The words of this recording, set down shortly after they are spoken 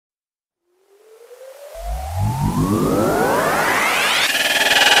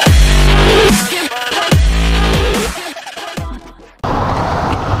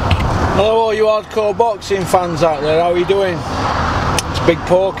Hello all you hardcore boxing fans out there, how are you doing? It's Big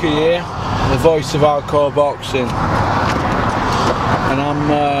Porky here, the voice of hardcore boxing, and I'm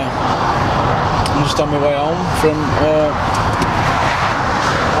just on my way home from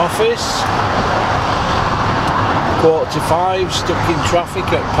office, 4:45, stuck in traffic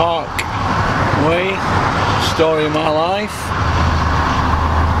at Park Way. Story of my life.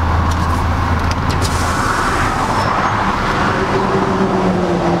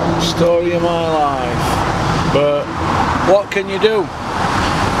 Story of my life. But what can you do?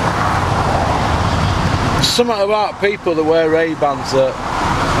 There's something about people that wear Ray-Bans that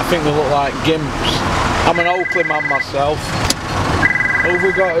I think they look like gimps. I'm an Oakley man myself. Who have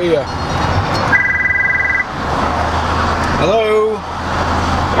we got here? Hello?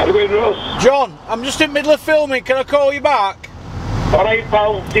 How you doing, Russ? John, I'm just in the middle of filming, can I call you back? Alright,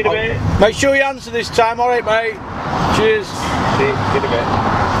 pal, see you in a bit. Make sure you answer this time, alright mate? Cheers. See you in a bit.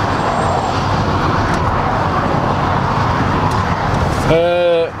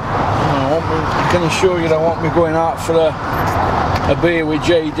 I can assure you don't want me going out for a beer with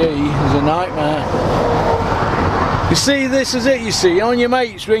JD. It's a nightmare. You see, this is it, you see, on your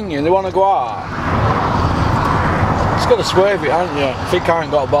mates ring you, they want to go out. It's got to swerve it, haven't you? I think I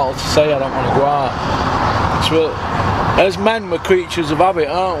ain't got a bottle to say I don't want to go out. So, as men, we're creatures of habit,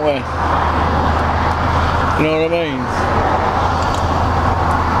 aren't we? You know what I mean?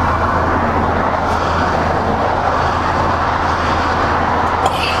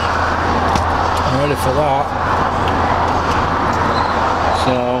 I'm ready for that.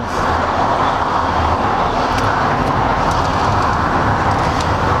 So,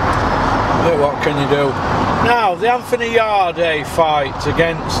 what can you do? Now, the Anthony Yarde fight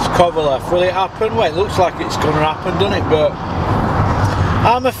against Kovalev, will it happen? Well, it looks like it's going to happen, doesn't it? But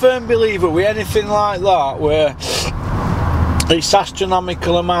I'm a firm believer with anything like that where it's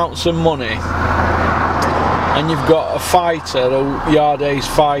astronomical amounts of money and you've got a fighter who Yarde's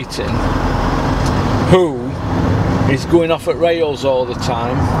fighting who is going off at rails all the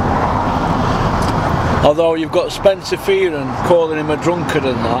time. Although you've got Spencer Fearon calling him a drunkard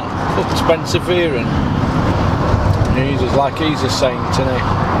and that. Fuck Spencer Fearon. He's a saint, isn't he?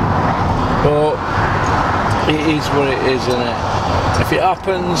 But it is what it is, isn't it? If it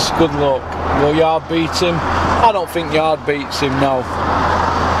happens, good luck. Will Yard beat him? I don't think Yard beats him, no.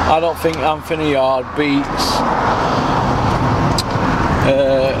 I don't think Anthony Yard beats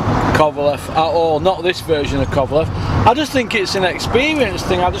Kovalev at all. Not this version of Kovalev. I just think it's an experience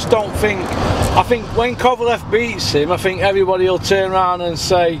thing. I just don't think... I think when Kovalev beats him, I think everybody will turn around and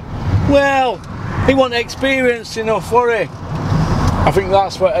say, well, he wasn't experienced enough, were he? I think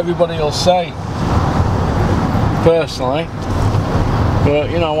that's what everybody will say, personally.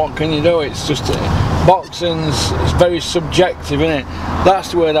 But, you know, what can you do? It's just... boxing's very subjective, isn't it? That's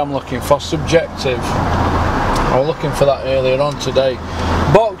the word I'm looking for, subjective. I was looking for that earlier on today.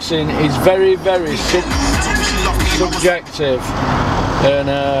 Boxing is very, very subjective. And,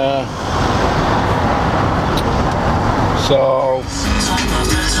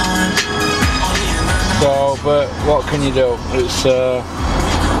 but what can you do? It's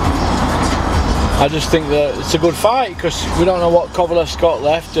I just think that it's a good fight because we don't know what Kovalev's got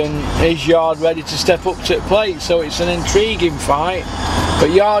left, and is Yard ready to step up to the plate? So it's an intriguing fight.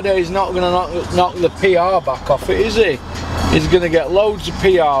 But Yarde is not going to knock the PR back off it, is he? He's going to get loads of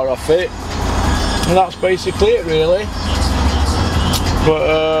PR off it, and that's basically it, really.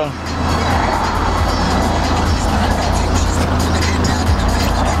 But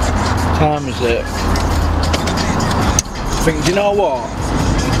time is it? I think, do you know what?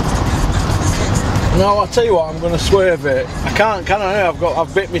 No, I'll tell you what, I'm going to swerve it. I can't, can I?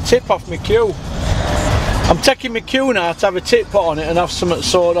 I've bit my tip off my cue. I'm taking my cue now to have a tip put on it and have something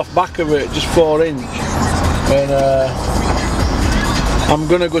sawed off back of it, just 4 inch. And I'm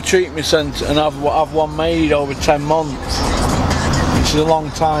going to go treat myself and have one made over 10 months. Which is a long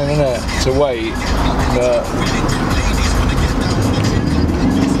time, isn't it, to wait. But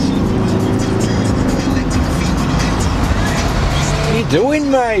what are you doing,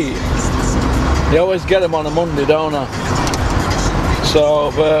 mate? You always get them on a Monday, don't I?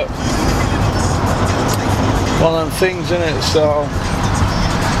 So, but one of them things, isn't it? So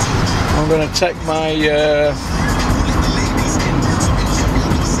I'm going to take my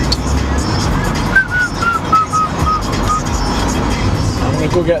I'm going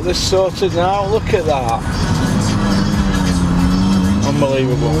to go get this sorted now. Look at that.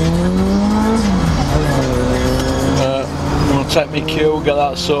 Unbelievable. I'm going to take my cue, get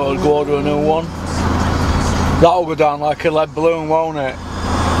that sorted, go order a new one. That'll go down like a lead balloon, won't it?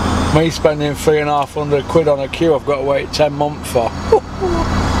 Me spending £350 on a queue I've got to wait 10 months for.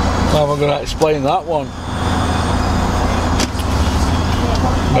 How am I going to explain that one?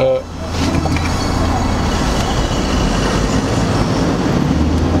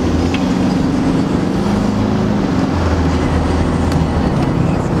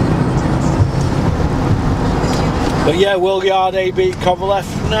 But yeah, will Yard A beat Kovalev?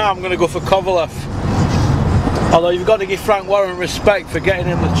 No, I'm going to go for Kovalev. Although you've got to give Frank Warren respect for getting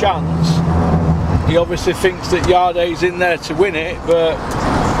him the chance. He obviously thinks that Yard A's in there to win it, but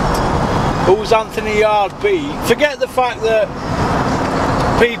who's Anthony Yard beat? Forget the fact that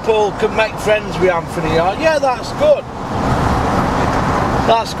people can make friends with Anthony Yard. Yeah, that's good.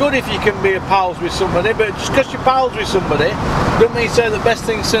 That's good if you can be pals with somebody, but just because you're pals with somebody doesn't mean you say the best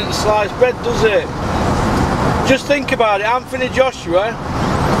thing since sliced bread, does it? Just think about it. Anthony Joshua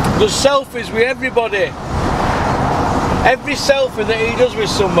does selfies with everybody. Every selfie that he does with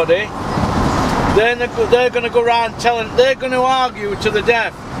somebody, they're going to go around telling, they're going to argue to the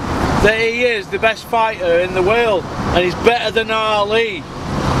death that he is the best fighter in the world and he's better than Ali,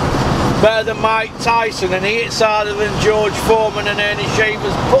 better than Mike Tyson, and he hits harder than George Foreman and Ernie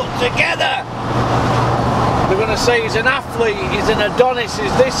Shavers put together. They're going to say he's an athlete, he's an Adonis,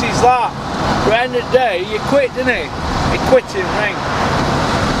 he's this, he's that. But at the end of the day, he quit, didn't he? He quit in ring.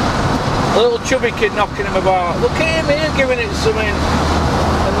 A little chubby kid knocking him about. Look at him here giving it something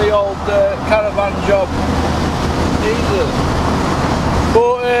in the old caravan job. Jesus.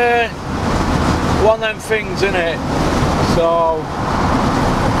 But one of them things, innit? So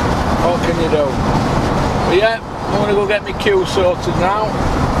what can you do? But yeah, I'm gonna go get my queue sorted now.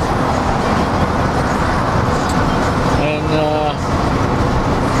 And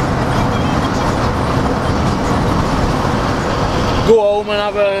go home and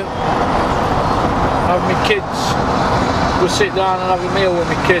have my kids, go sit down and have a meal with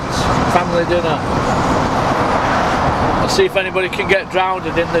my kids, family dinner. I'll see if anybody can get drowned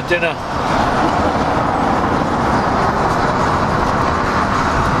in the dinner.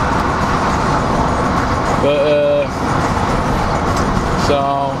 But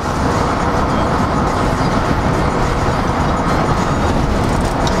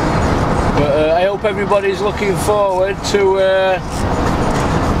I hope everybody's looking forward to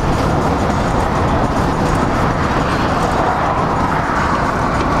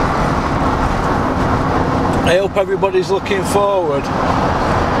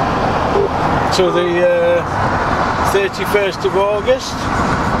the 31st of August.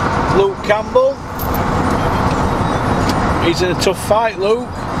 Luke Campbell. He's in a tough fight, Luke.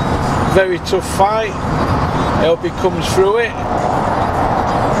 Very tough fight. I hope he comes through it.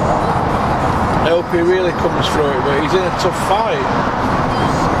 I hope he really comes through it, but he's in a tough fight.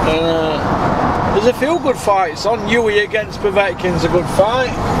 There's a few good fights on. Yui against Povetkin's a good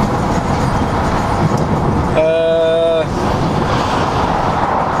fight.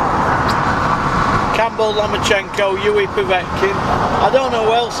 Campbell, Lomachenko, Yui, Povetkin. I don't know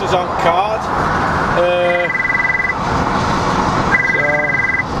who else is on card.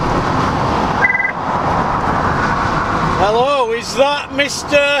 Hello, is that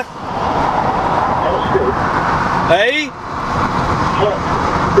Mr. Hey?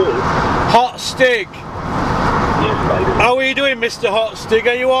 Hot Stig. How are you doing, Mr. Hot Stig?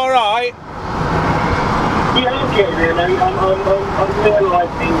 Are you alright? Yeah, I'm getting there, mate. I'm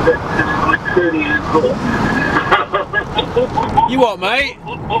realising that I truly am good. You what, mate?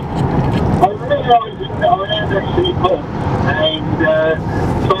 I'm realising that I am actually good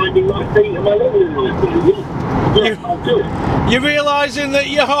and finding my feet and my level in life. Yeah, I'm good. You're realising that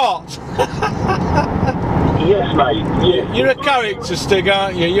you're hot? Yes, mate. Yeah. You're a character, Stig,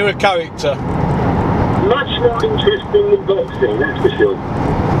 aren't you? You're a character. Much more interesting than boxing, that's for sure.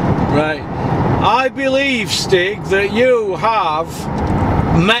 Right. I believe, Stig, that you have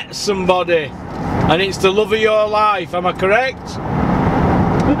met somebody and it's the love of your life, am I correct?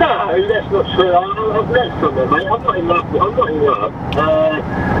 No, that's not true. I've met someone, mate. I'm not in love.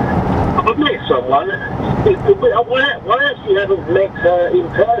 I've met someone. I actually haven't met her in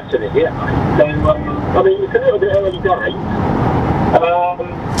person yet. So, I mean, it's a little bit early days.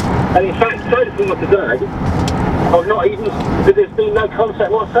 And in fact, so far today, I've not even, there's been no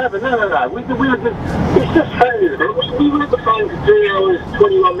contact whatsoever. No. We were just, it's just funny, isn't it? We were on the phone for 3 hours,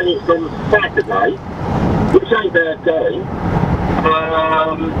 21 minutes on Saturday, which ain't bad going.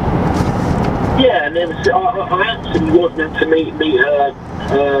 Yeah, and then I actually was meant to meet her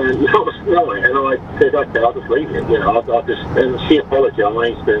last night, and I said, okay, I'll just leave it, you know, and she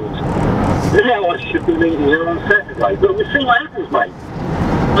apologised, and now I should be meeting her on Saturday. But we'll see what happens, mate.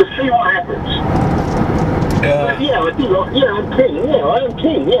 We'll see what happens. Yeah, I do like, yeah, I'm keen, yeah, I am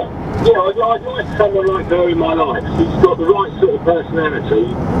keen, yeah. Yeah, I'd like someone like her in my life. She's got the right sort of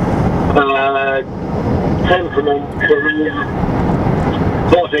personality, temperament, career,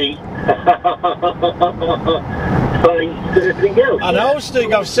 body, face, everything else. I know,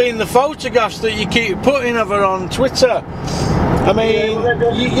 Stig, I've seen the photographs that you keep putting of her on Twitter. I mean,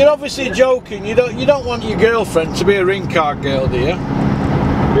 you're obviously joking. You don't want your girlfriend to be a ring card girl, do you?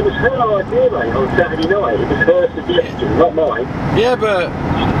 It was her idea, mate, on Saturday night. It was her suggestion, not mine. Yeah, but,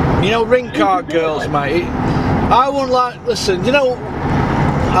 you know, ring card girls, mate, I wouldn't like, listen, you know,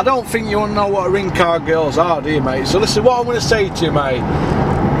 I don't think you want to know what ring card girls are, do you, mate? So listen, what I'm going to say to you, mate,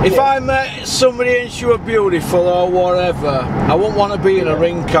 if I met somebody and she were beautiful or whatever, I wouldn't want to be in a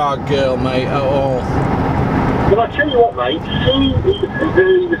ring card girl, mate, at all. Well, I tell you what, mate, she is a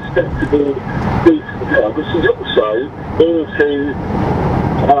very respectable, decent girl, but she's also into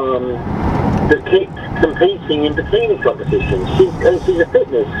competing in bikini competitions. She's a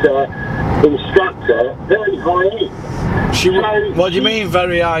fitness instructor, very high end. What do you mean,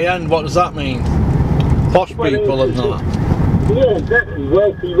 very high end? What does that mean? Posh people and that? Yeah, exactly.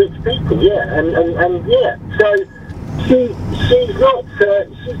 Wealthy, rich people. Yeah, and yeah. So she's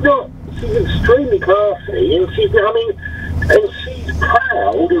extremely classy, and she's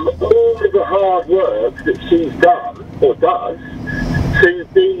proud of all of the hard work that she's done or does to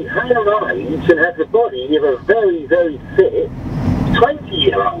be her age and have the body of a very, very fit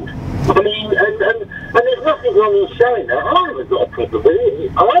 20-year-old. I mean, and there's nothing wrong in showing that. I haven't got a problem with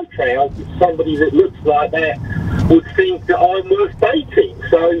it. I'm proud that somebody that looks like that would think that I'm worth dating.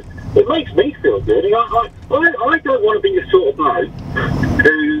 So it makes me feel good. And I don't want to be the sort of bloke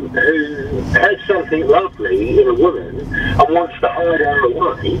who has something lovely in a woman and wants to hide her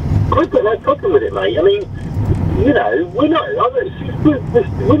away. I've got no problem with it, mate. I mean, you know, I'm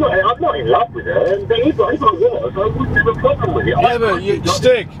not in love with her, and if I was, I wouldn't have a problem with it. Yeah, but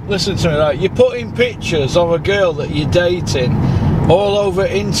Stig, listen to me, right? You're putting pictures of a girl that you're dating all over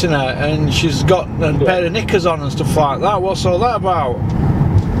internet, and she's got a pair of knickers on and stuff like that. What's all that about?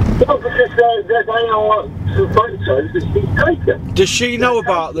 Well, because they are some photos that she's taken. Does she know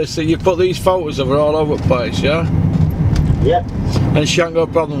about this, that you put these photos of her all over the place, yeah? Yeah. And she ain't got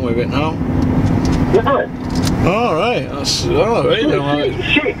a problem with it now? No. Alright, that's alright.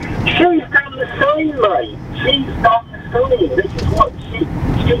 She's done the same, mate. She's done the same. This is what she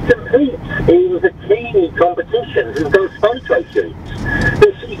competes in bikini competitions and does photo shoots.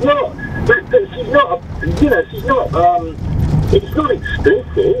 But she's not, it's not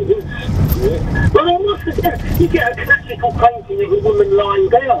explicit. You get a classical painting of a woman lying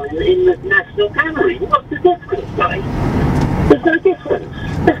down in the National Gallery. What's the difference, mate? There's no difference.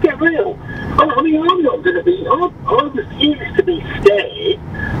 Let's get real. I mean, I'm not going to be. I refuse to be scared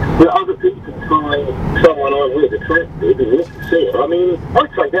that other people find someone I'm really attractive and look to see it. I mean, I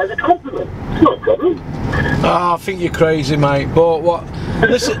take that as a compliment. It's not a problem. Oh, I think you're crazy, mate. But what?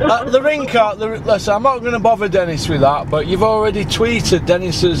 Listen, the ring card. Listen, I'm not going to bother Dennis with that. But you've already tweeted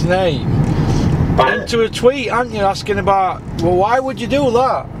Dennis's name into a tweet, aren't you? Asking about. Well, why would you do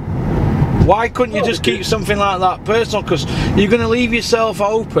that? Why couldn't you just keep something like that personal? Because you're going to leave yourself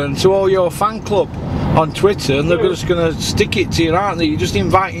open to all your fan club on Twitter, and they're just going to stick it to you, aren't they? You're just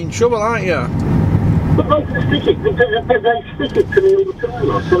inviting trouble, aren't you? But they can stick it, they stick it to me all the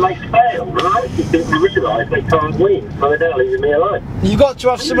time, so they fail, and I actually think they realise they can't win, so they're leaving me alone. You've got to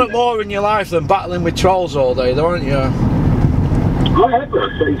have something more in your life than battling with trolls all day, though, aren't you? I have no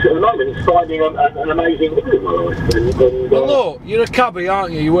sense at the moment. It's finding an amazing woman in my life. Well, look, you're a cabbie,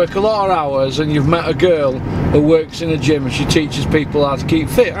 aren't you? You work a lot of hours, and you've met a girl who works in a gym, and she teaches people how to keep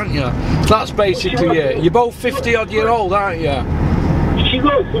fit, aren't you? That's basically it. You're both 50-odd-year-old, aren't you? She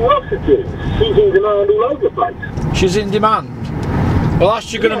works in lots of gyms. She's in demand all over the place. She's in demand. Well, that's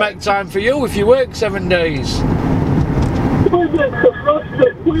going to make time for you if you work 7 days.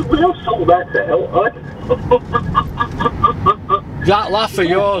 We'll sort that out. That laugh of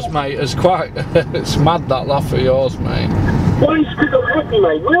yours, mate, is quite... it's mad, that laugh of yours, mate. Well, it's because I'm happy,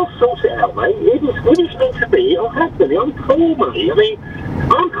 mate. We'll sort it out, mate. If it's meant to be, I'm happy. I'm cool, mate. I mean,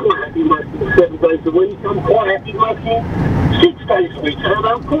 I'm quite happy working 7 days a week. I'm quite happy working 6 days a week. And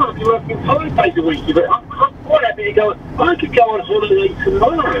I'm quite happy working 5 days a week. But I'm quite happy to go... I could go on holiday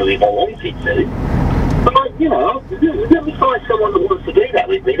tomorrow if I wanted to. But, you know, let me find someone that wants to do that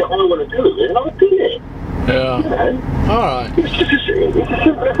with me, that I want to do it, and I'll do it. Yeah. You know? Alright. It's just a simple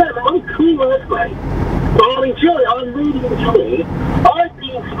as that. I'm cool as mate. But I enjoy it. I really enjoy it. I've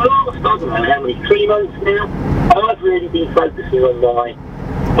been for the last, I don't know how many, 3 months now, I've really been focusing on my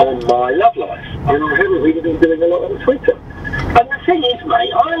love life. And I haven't really been doing a lot on Twitter. And the thing is,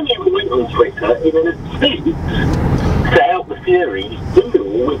 mate, I only ever went on Twitter in an attempt to help the Furies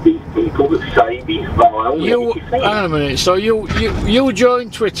deal with these people that say these vile. Hang on a minute. So you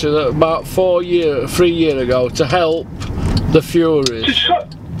joined Twitter about 3 years ago to help the Furies.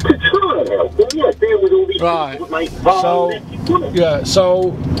 To try and help them, yeah, deal with all these people that make vile. Yeah.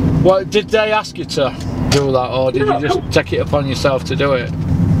 So, what did they ask you to do that, or did you just take it upon yourself to do it?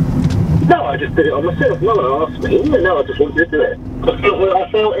 No, I just did it on myself. No one asked me. No, I just wanted to do it.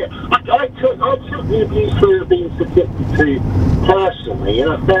 I felt it. I took the abuse we were being subjected to personally,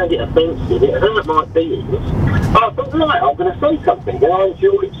 and I found it offensive. It hurt my feelings. I thought, right, I'm going to say something, and I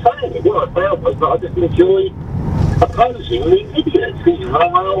enjoyed saying it. What I felt was that I just enjoyed opposing these idiots, these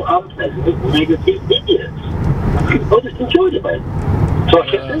vile, unpleasant, negative idiots. I just enjoyed it, mate. So I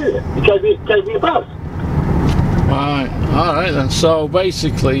kept doing it. It gave me a buzz. Right, all right then. So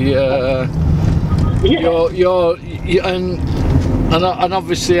basically, you're and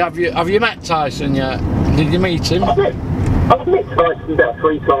obviously, have you met Tyson yet? Did you meet him? I've met Tyson about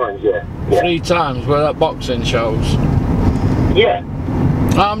 3 times, yeah. 3 times. We're at boxing shows. Yeah.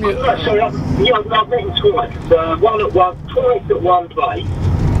 I've met him twice. Twice at one place,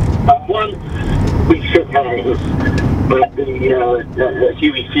 and once we shook hands at the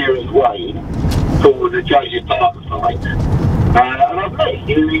Huey Fury's weigh for the Joseph Parker fight. And I've met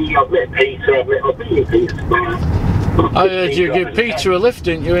Huey, I've met Peter, I've been in Peter's bar. You give Peter a lift,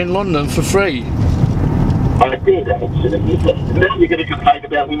 didn't you, in London for free? I did, actually. Now you're going to complain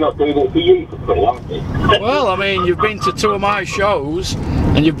about me not doing it for you for free, aren't you? Well, I mean, you've been to 2 of my shows,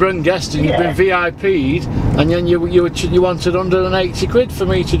 and you've been guests, and you've been VIP'd, and then you wanted £180 for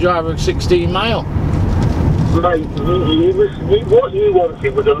me to drive a 16 mile. Mate, what you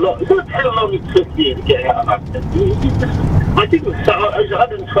wanted was a lot. Look how long it took you to get out of London. I didn't start, it was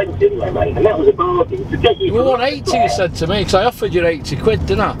 120 anyway, mate, and that was a bargain to get you. You won 80, you said to me, because I offered you £80,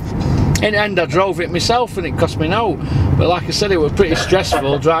 didn't I? In the end, I drove it myself, and it cost me no. But like I said, it was pretty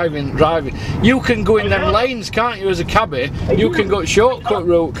stressful driving. You can go in them lanes, can't you, as a cabbie? You can go shortcut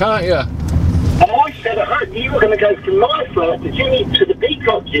route, can't you? I said you were going to go from my flat to the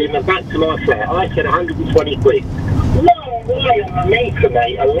Peacock Gym and back to my flat. I said 120 quid. No way on the meter,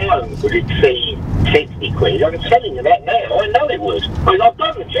 mate, alone would it see 60 quid. I'm telling you that now. I know it would. I've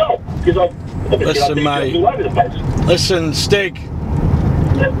done the job. Because listen, mate. Listen, Stig.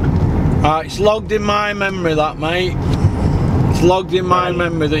 It's logged in my memory, that, mate. It's logged in my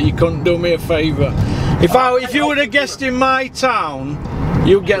memory that you couldn't do me a favour. If you were a guest in my town,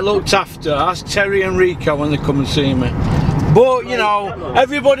 you'd get looked after. Ask Terry and Rico when they come and see me. But, you know,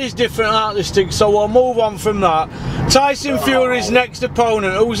 everybody's different, aren't they, Stig? So we'll move on from that. Tyson Fury's next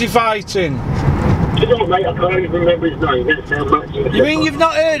opponent, who's he fighting? You know what, mate? I can't even remember his name. That's how much. You mean you've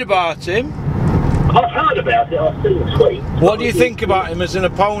not heard about him? I've heard about it. I've seen the tweet. What do you think about him as an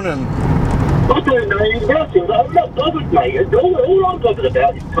opponent? I don't know anything about him, but I'm not bothered, mate. All I'm bothered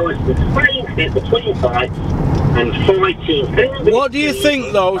about is Tyson's playing fit between fights and fighting. What do you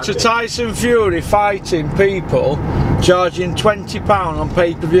think, though, to Tyson Fury fighting people charging £20 on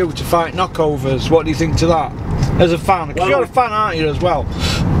pay-per-view to fight knockovers? What do you think to that, as a fan? Because you're a fan, aren't you, as well?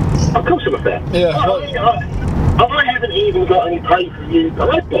 Of course I'm a fan. Yeah. I haven't even got any pay-per-view. I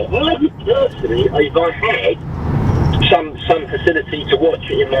would personally, if I had some facility to watch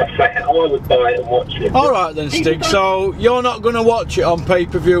it in my flat, I would buy it and watch it. Alright then, Stig, so you're not going to watch it on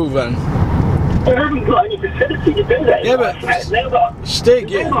pay-per-view then? I haven't got any facility to do that. Yeah, but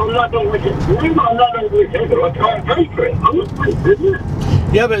Stig, I'm not going with it. I'm not going with it, I can't pay for it. I'm not paying for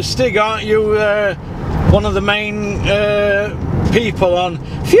it. Yeah, but Stig, aren't you one of the main people on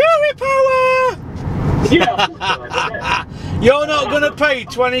Fury Power? Yeah, you're not going to pay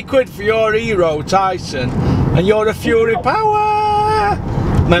 20 quid for your hero, Tyson, and you're a Fury Power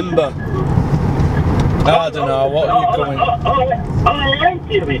member. I don't know, what are you coming? I am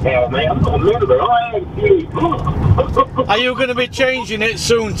Fury Power, mate. I'm not a member. I am Fury Power. Are you going to be changing it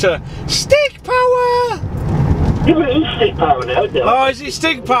soon to Stig Power? Yeah, it is Stig Power now, isn't it? Oh, is it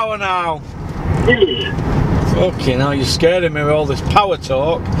Stig Power now? Yeah. Fucking hell, you're scaring me with all this power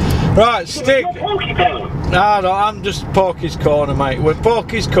talk. Right, Stig. No, I'm just Porky's Corner, mate. We're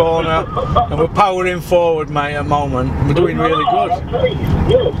Porky's Corner and we're powering forward, mate, at the moment. We're doing really good.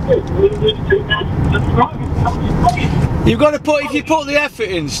 You've got to put, if you put the effort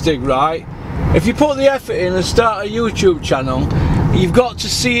in, Stig, right? If you put the effort in and start a YouTube channel, you've got to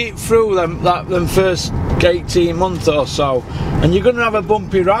see it through them first 18 months or so, and you're going to have a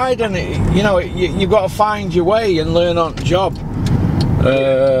bumpy ride, and you know, you've got to find your way and learn on the job.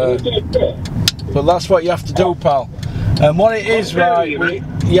 But that's what you have to do, pal. And what it is, right?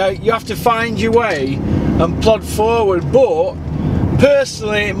 You have to find your way and plod forward. But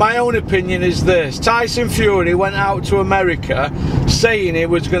personally, my own opinion is this: Tyson Fury went out to America saying he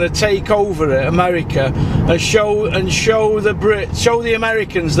was going to take over America and show the Brits, show the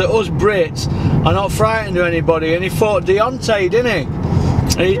Americans that us Brits are not frightened of anybody, and he fought Deontay, didn't he?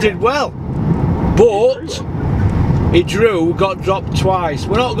 And he did well, but he drew, got dropped twice.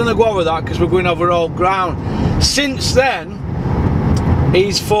 We're not going to go over that because we're going over old ground. Since then,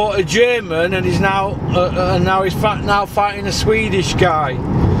 he's fought a German, and he's now fighting a Swedish guy.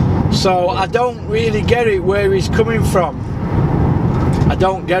 So I don't really get it where he's coming from. I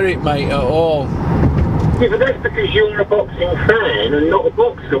don't get it, mate, at all. Yeah, but that's because you're a boxing fan and not a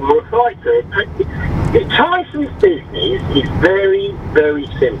boxer or a fighter. Tyson's business is very, very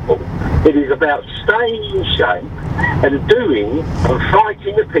simple. It is about staying in shape and doing and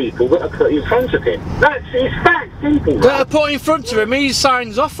fighting the people that are put in front of him. It's that simple. That are put in front of him, he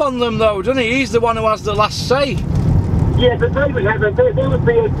signs off on them though, doesn't he? He's the one who has the last say. Yeah, but they would have I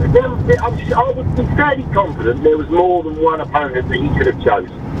would be fairly confident there was more than one opponent that he could have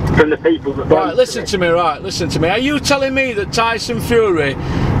chosen from the people that... Right, listen to me, listen to me. Are you telling me that Tyson Fury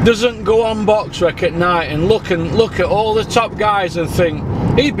doesn't go on BoxRec at night and look at all the top guys and think,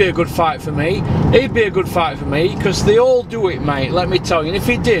 he'd be a good fight for me, he'd be a good fight for me? Because they all do it, mate, let me tell you. And if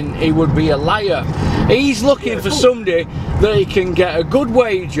he didn't, he would be a liar. He's looking for somebody that he can get a good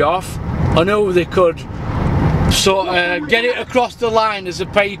wage off, and who they could sort of get it across the line as a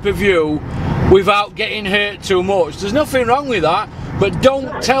pay-per-view without getting hurt too much. There's nothing wrong with that, but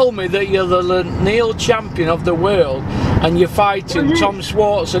don't tell me that you're the lineal champion of the world and you're fighting Tom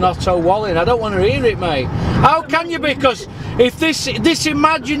Swartz and Otto Wallin. I don't want to hear it, mate. How can you? Because if this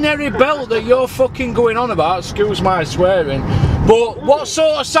imaginary belt that you're fucking going on about, excuse my swearing, but what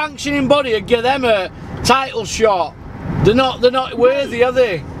sort of sanctioning body would give them a title shot? They're not worthy, are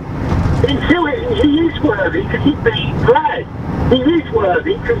they? Until he is worthy, because he'd be glad. He is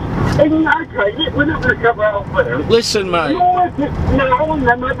worthy, because, okay, we're not going to cover our world. Listen, mate.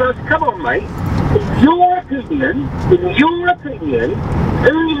 Come on, mate. In your opinion,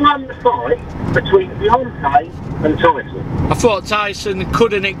 who won the fight between Deontay and Tyson? I thought Tyson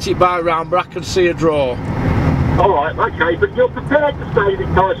could have nicked it by a round, but I can see a draw. Alright, okay, but you're prepared to say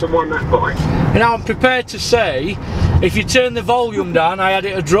that Tyson won that fight? And I'm prepared to say, if you turn the volume down, I had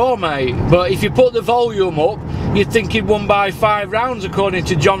it a draw, mate. But if you put the volume up, you'd think he'd won by 5 rounds, according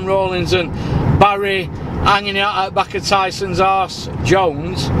to John Rawlings and Barry hanging out at the back of Tyson's arse,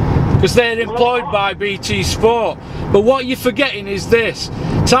 Jones, because they're employed by BT Sport. But what you're forgetting is this: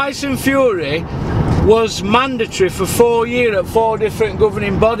 Tyson Fury was mandatory for 4 years at 4 different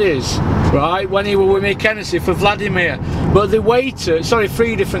governing bodies, right, when he was with Mick Hennessy for Vladimir. But they waited, sorry,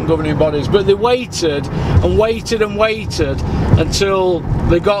 3 different governing bodies, but they waited and waited and waited until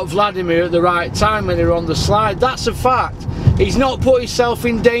they got Vladimir at the right time when they were on the slide. That's a fact. He's not put himself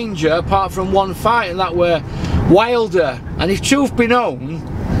in danger apart from one fight, and that were Wilder. And if truth be known,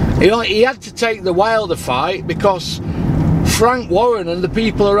 he had to take the Wilder fight because Frank Warren and the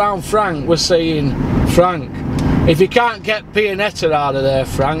people around Frank were saying, Frank, if you can't get Pianetta out of there,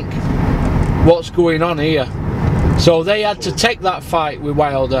 Frank, what's going on here? So they had to take that fight with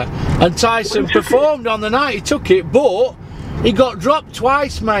Wilder, and Tyson performed on the night. He took it, but he got dropped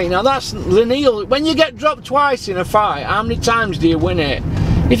twice, mate. Now that's lineal. When you get dropped twice in a fight, how many times do you win it?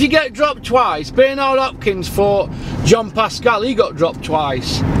 If you get dropped twice, Bernard Hopkins fought John Pascal, he got dropped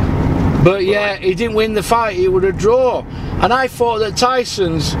twice. But yeah, he didn't win the fight, he would have draw. And I thought that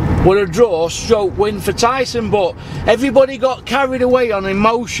Tyson's would have draw, stroke win for Tyson, but everybody got carried away on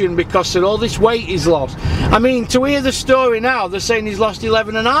emotion because of all this weight he's lost. I mean, to hear the story now, they're saying he's lost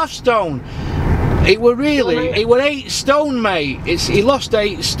 11.5 stone. It were 8 stone, mate. He lost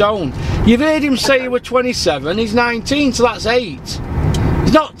 8 stone. You've heard him say he was 27, he's 19, so that's 8.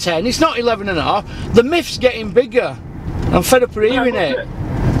 It's not 10, it's not 11.5. The myth's getting bigger. I'm fed up of hearing it.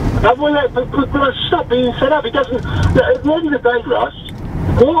 But stop being fed up. He doesn't. At the end of the day, Russ,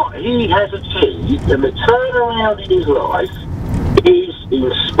 what he has achieved and the turnaround in his life is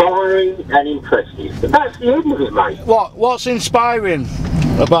inspiring and impressive. And that's the end of it, mate. What's inspiring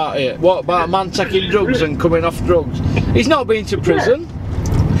about it? What about a man taking drugs and coming off drugs? He's not been to prison.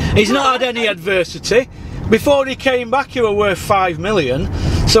 He's not had any adversity. Before he came back, he was worth 5 million.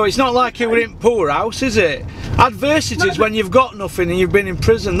 So it's not like he were in poorhouse, is it? Adversity is when you've got nothing and you've been in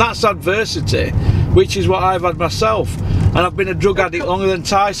prison. That's adversity, which is what I've had myself. And I've been a drug addict longer than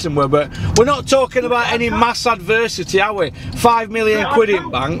Tyson were. But we're not talking about any mass adversity, are we? 5 million quid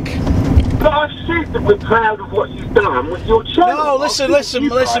in bank. But I've said that we're proud of what you've done with your channel. No, listen,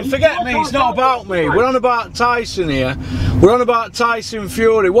 forget me, it's not about me. We're on about Tyson here. We're on about Tyson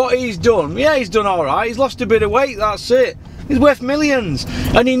Fury. What he's done, yeah, he's done alright. He's lost a bit of weight, that's it. He's worth millions.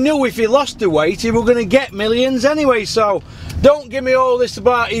 And he knew if he lost the weight, he was going to get millions anyway. So, don't give me all this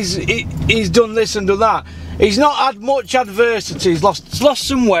about he's done this and done that. He's not had much adversity. He's lost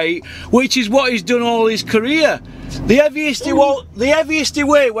some weight, which is what he's done all his career. The heaviest he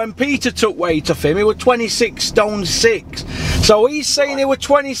weighed when Peter took weight off him, he was 26 stone 6. So he's saying he was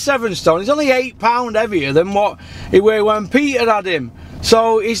 27 stone. He's only 8 pound heavier than what he weighed when Peter had him.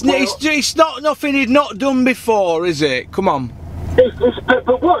 So it's not nothing he'd not done before, is it? Come on. But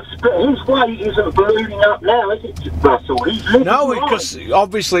his weight isn't ballooning up now, is it, Russell? He's living no, because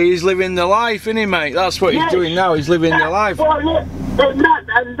obviously he's living the life, isn't he, mate? That's what he's doing now. He's living the life. Well, yeah, and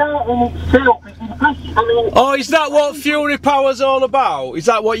that in itself is impressive. I mean, oh, is that what Fury Power's all about? Is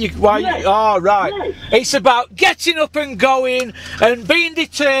that what you? Yes. Oh, right. Yes. It's about getting up and going and being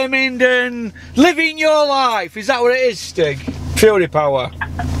determined and living your life. Is that what it is, Stig? Fury Power.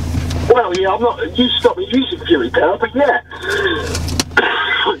 Well, yeah, I'm not. You stop me using Fury Power, but yeah.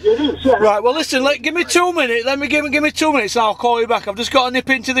 It is, yeah. Right, well listen, give me 2 minutes, give me 2 minutes and I'll call you back. I've just got to nip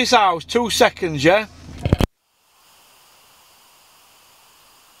into this house, 2 seconds, yeah?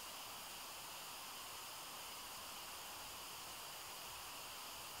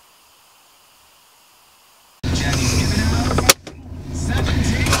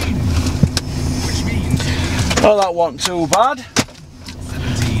 Oh, that wasn't too bad.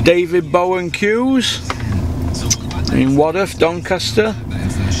 David Bowen Cues in Wadham, Doncaster.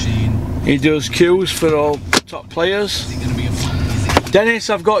 He does cues for all top players. Dennis,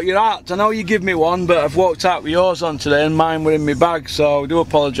 I've got your hat. I know you give me one, but I've walked out with yours on today and mine were in my bag, so I do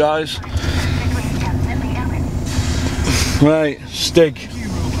apologise. Right, Stig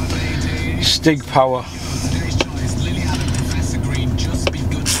Power.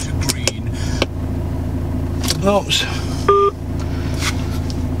 Oops.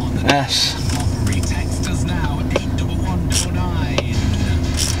 S.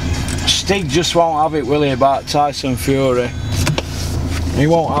 Stig just won't have it, will he, about Tyson Fury? He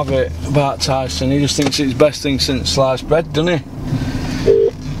won't have it about Tyson. He just thinks it's the best thing since sliced bread, doesn't he?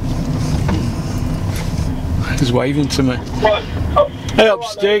 He's waving to me. Hey up,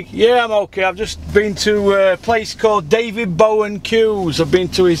 Stig. Yeah, I'm okay. I've just been to a place called David Bowen Cues. I've been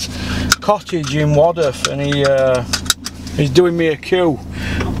to his cottage in Wadham and he's doing me a cue.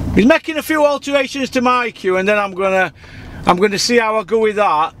 He's making a few alterations to my cue, and then I'm gonna see how I go with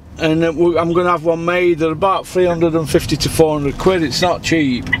that. And I'm going to have one made. They're about 350 to 400 quid. It's not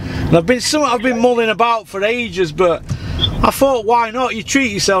cheap. And I've been mulling about for ages, but I thought, why not? You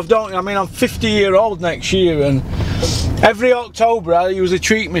treat yourself, don't you? I mean, I'm 50-year-old next year, and every October I usually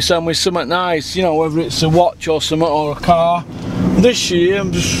treat myself with something nice. You know, whether it's a watch or something or a car. This year,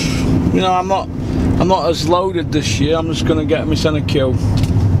 I'm just, you know, I'm not as loaded this year. I'm just going to get myself a cue.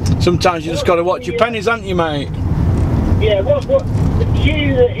 Sometimes you just got to watch your pennies, haven't you, mate? Yeah. What? The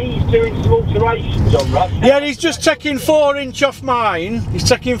cue that he's doing some alterations on, right? Yeah, he's just taking 4" off mine. He's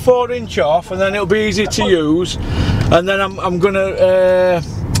taking 4" off, and then it'll be easy to use. And then I'm gonna.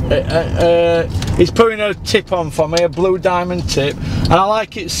 He's putting a tip on for me, a blue diamond tip, and I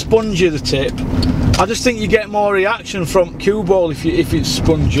like it spongy, the tip. I just think you get more reaction from cue ball if it's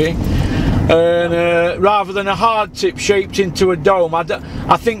spongy. And rather than a hard tip shaped into a dome, I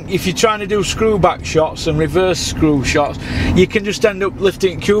think if you're trying to do screw back shots and reverse screw shots, you can just end up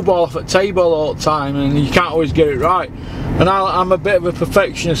lifting cue ball off at table all the time, and you can't always get it right. And I'm a bit of a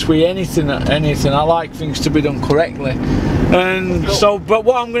perfectionist with anything. I like things to be done correctly. And so, but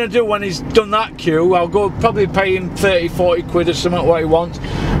what I'm going to do when he's done that cue, I'll go probably pay him 30-40 quid or something what he wants,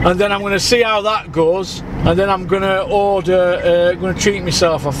 and then I'm going to see how that goes, and then I'm going to order, going to treat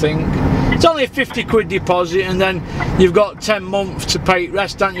myself, I think. It's only a 50 quid deposit, and then you've got 10 months to pay it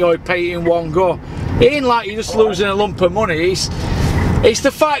rest, don't you? Or pay it in one go. It ain't like you're just losing a lump of money. It's the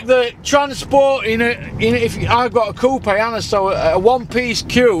fact that transporting if I've got a coupe and so a one-piece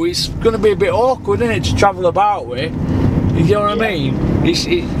queue, it's going to be a bit awkward, isn't it, to travel about with? You know what I mean?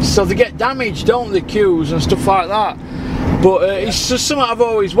 So they get damaged, don't they, queues and stuff like that. But it's just something I've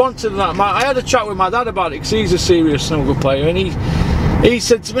always wanted. I had a chat with my dad about it, because he's a serious snooker player, and he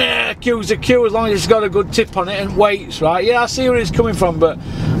said to me, queue's a queue as long as it's got a good tip on it and weights, right? Yeah, I see where he's coming from, but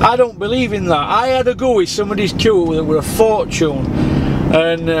I don't believe in that. I had a go with somebody's queue that were a fortune,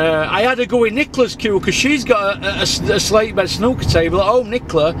 And I had to go with Nicola's queue because she's got a slate bed snooker table at home,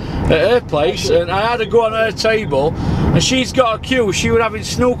 Nicola, at her place, and I had to go on her table, and she's got a queue. She was having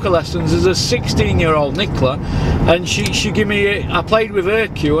snooker lessons as a 16-year-old, Nicola, and she gave me, I played with her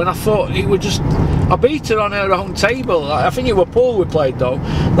queue, and I thought it would just, I beat her on her own table. I think it was pool we played though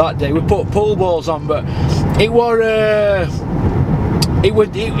that day. We put pool balls on, but it was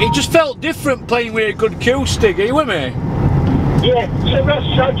it just felt different playing with a good queue, Stig. Are you with me? Yeah, so Russ,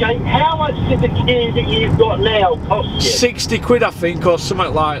 okay, how much did the queue that you've got now cost you? 60 quid I think, or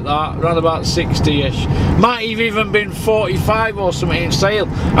something like that, around about 60ish. Might have even been 45 or something in sale.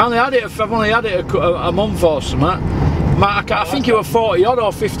 I've only had it a month or something. I think it was 40 odd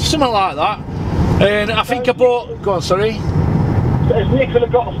or 50, something like that. And I think I bought, go on, sorry. Has Nicola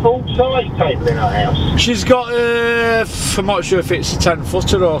got a full-size table in her house? She's got, I'm not sure if it's a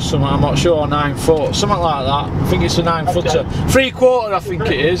 10-footer or something, I'm not sure, 9 foot, something like that. I think it's a 9-footer. Okay. 3/4 I think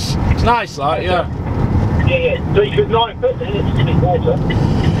it is. It's nice, like, yeah. Yeah, so you could 9 foot, then it's a bit better.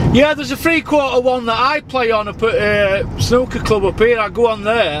 Yeah, there's a 3/4 one that I play on up at snooker club up here. I go on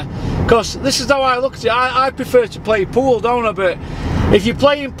there, because this is how I look at it. I prefer to play pool, don't I? But if you're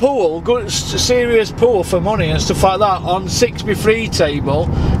playing pool, good serious pool for money and stuff like that on 6x3 table,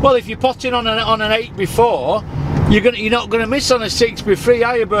 well, if you're potting on an 8x4, you're not going to miss on a 6x3,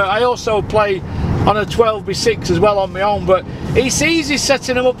 are you? But I also play on a 12x6 as well on my own. But it's easy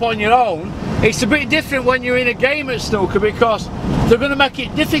setting them up on your own. It's a bit different when you're in a game at snooker because they're going to make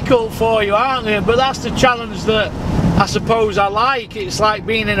it difficult for you, aren't they? But that's the challenge that I suppose I like. It's like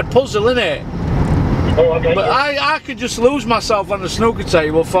being in a puzzle, isn't it? Oh, okay. But I could just lose myself on the snooker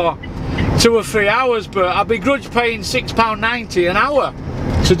table for 2 or 3 hours, but I begrudge paying £6.90 an hour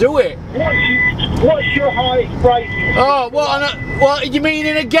to do it. What's your highest breaking? Oh, what you mean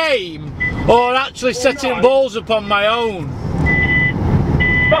in a game? Or actually setting balls up on my own?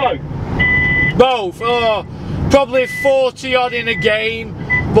 Both. Oh, probably 40 odd in a game,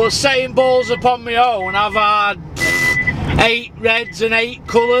 but setting balls up on my own, I've had 8 reds and 8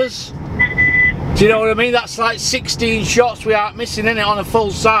 colours. Do you know what I mean? That's like 16 shots without missing in it on a full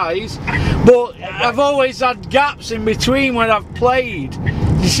size. But I've always had gaps in between when I've played.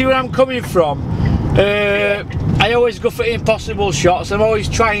 You see where I'm coming from? I always go for impossible shots. I'm always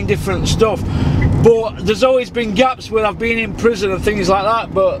trying different stuff. But there's always been gaps where I've been in prison and things like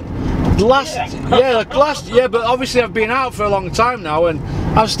that. But but obviously I've been out for a long time now, and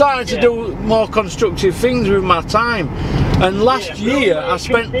I'm starting to do more constructive things with my time. And last year I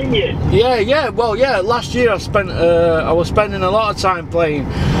spent, last year I was spending a lot of time playing.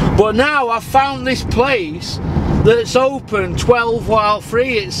 But now I've found this place that's open 12 while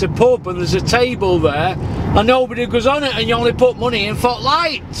free. It's a pub and there's a table there and nobody goes on it, and you only put money in for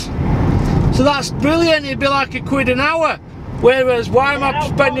light. So that's brilliant. It'd be like £1 an hour. Whereas why am I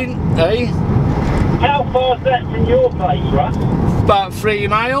spending, How far is that from your place, Russ? About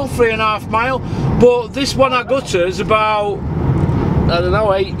 3.5 mile. But this one I go to is about, I don't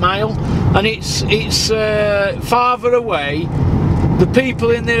know, 8 mile, and it's farther away. The people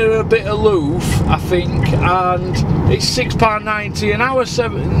in there are a bit aloof, I think, and it's £6.90 an hour,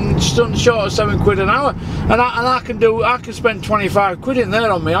 just short of £7 an hour, and I can spend 25 quid in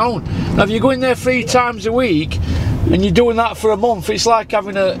there on my own. Now, if you go in there 3 times a week and you're doing that for a month, it's like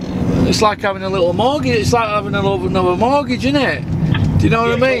having a little mortgage. It's like having another mortgage, isn't it? Do you know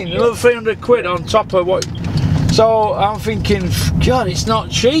what I mean? Another 300 quid on top of what. So I'm thinking, God, it's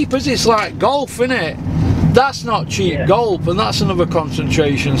not cheap, is it? It's like golf, isn't it? That's not cheap golf, and that's another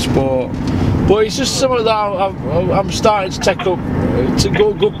concentration sport. But it's just something that I'm starting to take up, to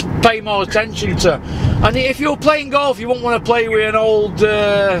go pay more attention to. And if you're playing golf, you wouldn't want to play with an old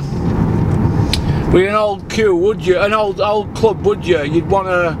cue, would you? An old club, would you? You'd want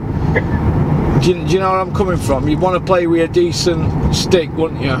to. Do you know where I'm coming from? You'd want to play with a decent stick,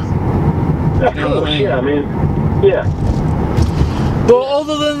 wouldn't you? Of course, yeah. I mean, yeah. But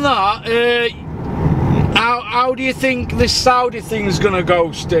other than that, how do you think this Saudi thing is going to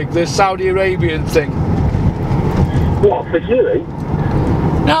go, Stig? The Saudi Arabian thing? What, for you?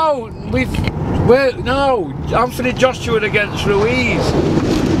 No, no, Anthony Joshua against Ruiz.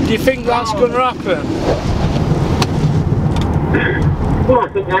 Do you think that's going to happen? Well, I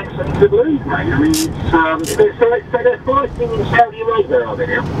think Axel could lose, mate. I mean, so they're fighting in Saudi Arabia, are they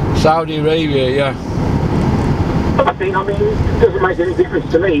now? Saudi Arabia, yeah. I mean, it doesn't make any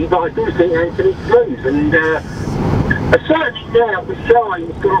difference to me, but I do think Anthony could lose. And certainly now, the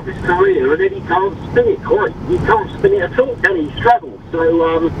Shine's got off his career, and then he can't spin it quite. He can't spin it at all, and he struggles. So,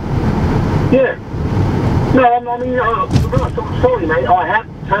 yeah. No, I'm sorry, mate. I have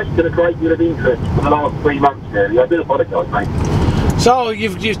taken a great deal of interest for the last 3 months, really. I do apologise, mate. So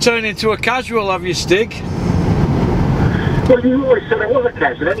you've turned into a casual, have you, Stig? Well, you always said I was a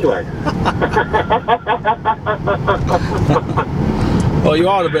casual anyway. Well, you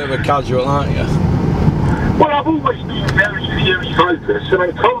are a bit of a casual, aren't you? Well, I've always been very theory focused, and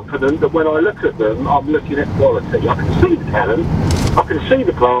I'm confident that when I look at them, I'm looking at quality. I can see the talent, I can see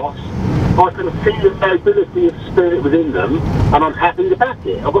the class, I can see the nobility of spirit within them, and I'm happy to back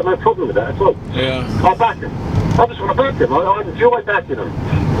it. I've got no problem with that at all. Yeah. I'll back them. I just want to back them. I enjoy backing them.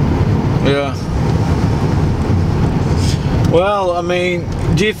 Yeah. Well, I mean,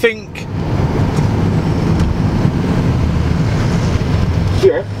 do you think...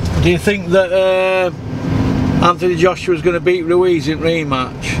 Yeah. Do you think that Anthony Joshua's going to beat Ruiz in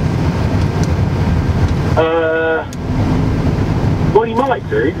rematch? Well, he might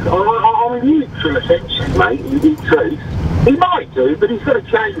do. I'm a neutral, essentially, mate, in truth. He might do, but he's got to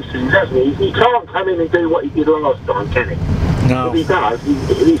change things, hasn't he? He can't come in and do what he did last time, can he? No. If he does,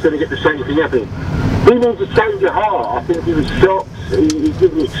 he's going to get the same thing happening. He needs a change of heart. I think he was shocked. He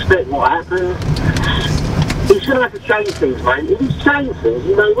didn't expect what happened. He's going to have to change things, mate. If he's changed things,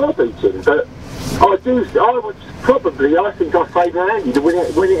 he may well beat him, but I think I favour Andy to win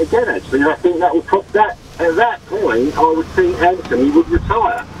it again, actually, and I think that will at that point, I would think Anthony would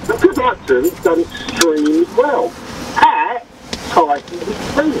retire. But good luck to him, he's done extremely well. Pat tightens his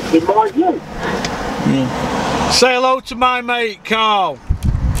feet, in my view. Yeah. Say hello to my mate, Carl.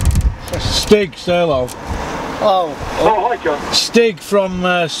 Stig, say hello. Oh, hi, John. Stig from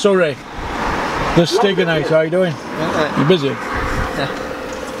Surrey. The Stiganator, how you doing? Right. You busy? Yeah.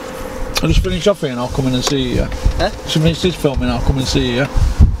 I'll just finish off here and I'll come in and see you. Huh? Just finish this filming and I'll come and see you.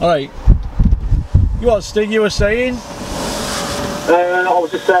 Alright. You what, Stig, you were saying? I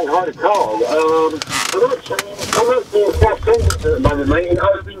was just saying hi to Carl. I'm at the South Kensington at the moment, mate, in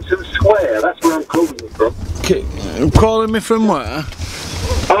Ovington Square. That's where I'm calling you from. Calling me from where?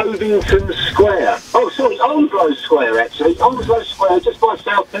 Ovington Square. Oh, sorry, Onslow Square, actually. Onslow Square, just by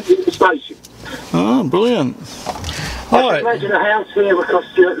South Kensington Station. Oh, brilliant. I can imagine a house here would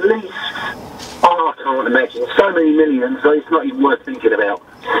cost you at least, I can't imagine, so many millions, so it's not even worth thinking about.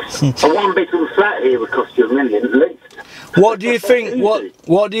 A one-bedroom flat here would cost you $1 million at least. What do you think?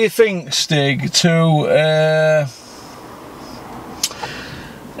 What do you think, Stig? To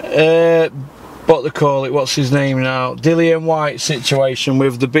what they call it? What's his name now? Dillian White situation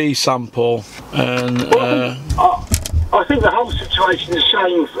with the B sample and. I think the whole situation is a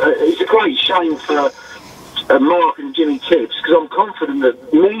shame. It's a great shame for Mark and Jimmy Tibbs, because I'm confident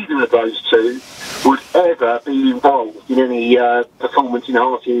that neither of those two would ever be involved in any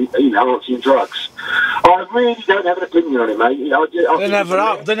performance-enhancing drugs. I really don't have an opinion on it, mate. They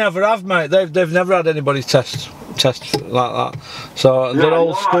never have, mate. They've never had anybody test like that. So they're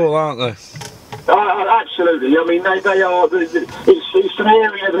old school, aren't they? Absolutely. I mean, they are. It's an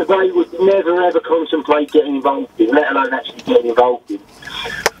area that they would never ever contemplate getting involved in, let alone actually getting involved in.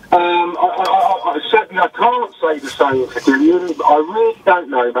 Certainly, I can't say the same for Dillian. I really don't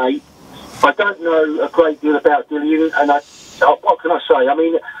know, mate. I don't know a great deal about Dillian, and what can I say? I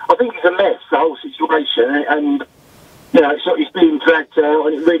mean, I think it's a mess, the whole situation, and you know, it's being dragged out,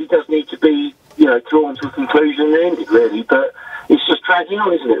 and it really does need to be, you know, drawn to a conclusion and ended, really. But it's just dragging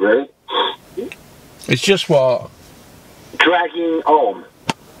on, isn't it, really? It's just what? Dragging on.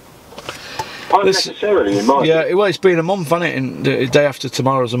 Unnecessarily, in my opinion. Well, it's been a month, hasn't it? And the day after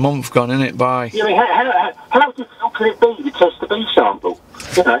tomorrow's a month gone, isn't it? By. Yeah, I mean, how difficult can it be to test the B sample?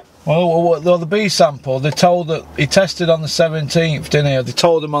 You know? Well, the B sample, they told that he tested on the 17th, didn't he? They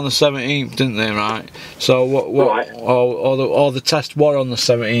told him on the 17th, didn't they? Right. So right. Or the test were on the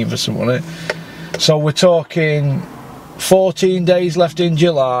 17th or something. Wasn't it? So we're talking 14 days left in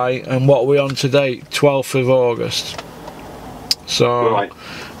July, and what are we on today? 12th of August. So. Right.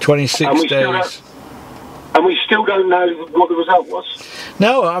 26 days. And we still don't know what the result was.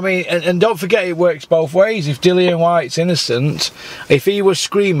 No, I mean, and don't forget it works both ways. If Dillian White's innocent, if he was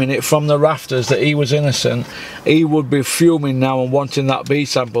screaming it from the rafters that he was innocent, he would be fuming now and wanting that B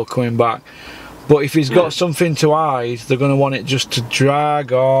sample coming back. But if he's got something to hide, they're going to want it just to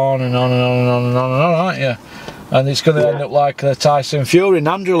drag on and on and on and on and on and on, aren't you? And it's going to end up like the Tyson Fury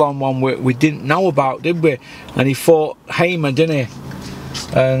Nandrolon one we didn't know about, did we? And he fought Hamer, didn't he?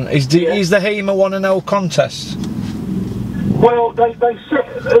 And is the Hamer 1-0 contest? Well, they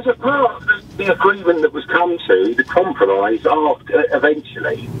said, as a part of the agreement that was come to, the compromise after,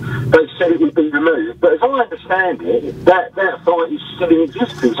 eventually, they said it would be removed. But as I understand it, that fight is still in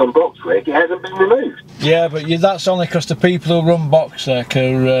existence on BoxRec. It hasn't been removed. Yeah, but that's only because the people who run BoxRec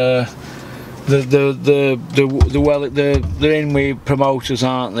are they're in with promoters,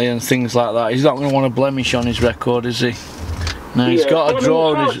 aren't they, and things like that. He's not going to want a blemish on his record, is he? No, he's got a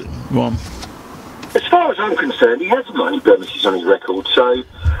draw on his one. As far as I'm concerned, he hasn't got any blemishes on his record, so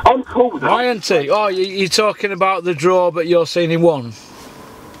I'm cool with that. Why ain't he? Oh, you're talking about the draw, but you're saying he won?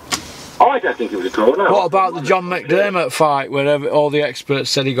 I don't think it was a draw, no. What about the John McDermott fight, where all the experts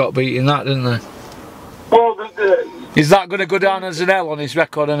said he got beat in that, didn't they? Well, is that going to go down as an L on his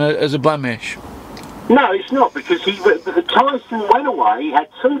record and as a blemish? No, it's not, because Tyson went away, had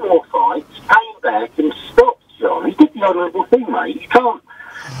 2 more fights, came back and stopped John. He did the honourable thing, mate. You can't...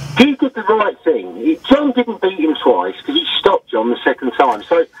 He did the right thing. John didn't beat him twice because he stopped John the second time.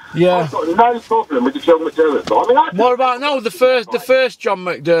 So yeah. I've got no problem with the John McDermott fight. I mean, what about the first John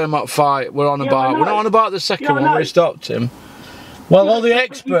McDermott fight we're on about? We're not on about the second one where he stopped him. Well, all the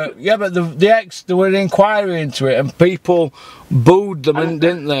experts, but there were an inquiry into it, and people booed them,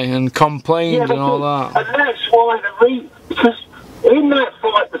 didn't they, and complained and all that. And that's why because in that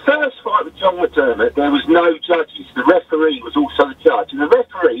fight, the first fight with John McDermott, there was no judges. The referee was also the judge, and the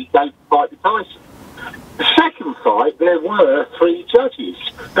referee gave the fight to Tyson. The second fight, there were 3 judges,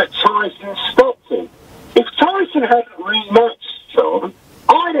 but Tyson stopped him. If Tyson hadn't rematched John,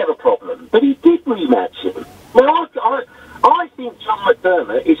 I'd have a problem, but he did rematch him. Now, I think John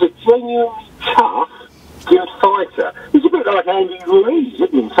McDermott is a genuinely tough, good fighter. He's a bit like Andy Ruiz,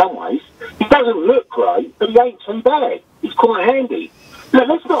 isn't he, in some ways? He doesn't look great, but he ain't too bad. He's quite handy. Now,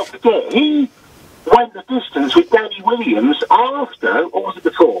 let's not forget, he went the distance with Danny Williams after, or was it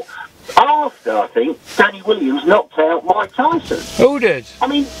before? After, I think, Danny Williams knocked out Mike Tyson. Who did? I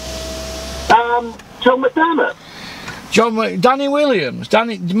mean, John McDermott. Danny Williams.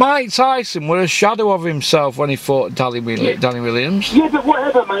 Mike Tyson was a shadow of himself when he fought Danny Williams. Yeah, but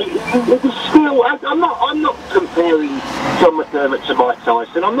whatever, mate. It was still. I'm not comparing John McDermott to Mike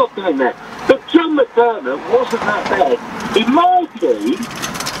Tyson. I'm not doing that. But John McDermott wasn't that bad. In my view,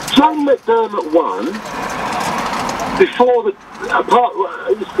 John McDermott won before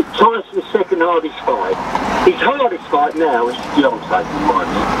Tyson's second hardest fight. His hardest fight now is Deontay, in my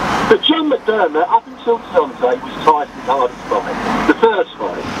view. But John McDermott, up until Deontay, was Tyson's hardest fight. The first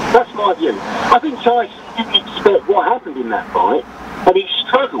fight. That's my view. I think Tyson didn't expect what happened in that fight, and he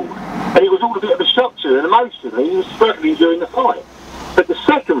struggled. And it was all a bit of a shock to him, and emotionally he was struggling during the fight. But the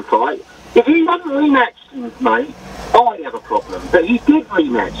second fight, if he hadn't rematched him, mate, I'd have a problem. But he did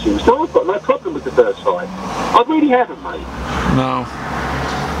rematch him, so I've got no problem with the first fight. I really haven't, mate. No.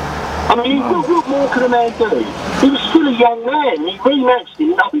 I mean, what more could a man do? He was still a young man. He rematched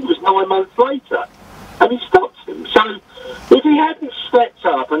him, I think it was 9 months later. And he stopped him. So, if he hadn't stepped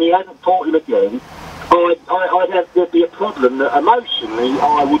up and he hadn't fought him again, there'd be a problem that emotionally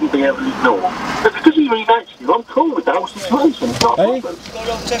I wouldn't be able to ignore. But because he rematched him, I'm cool with the whole situation. It's not a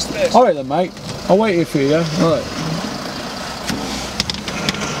problem. Alright then, mate. I'll wait here for you, yeah? Alright.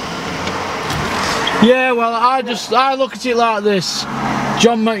 Yeah, well, I look at it like this.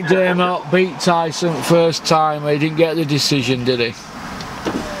 John McDermott beat Tyson first time. He didn't get the decision, did he?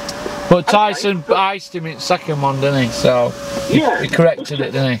 But Tyson iced him in the second one, didn't he? So he corrected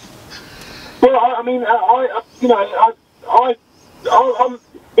it, didn't he? Well, I mean,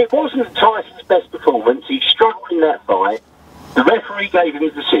 it wasn't Tyson's best performance. He struggled in that fight. The referee gave him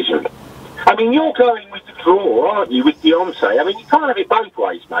his decision. I mean, you're going with the draw, aren't you, with Deontay? I mean, you can't have it both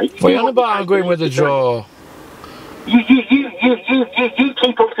ways, mate. Well, you're on about I'm going with the draw. You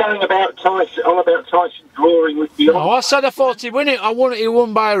keep on going about Tyson drawing with Deontay. Oh, I said I thought he'd win it. He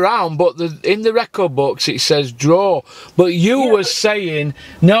won by a round, but in the record books it says draw. But you were saying,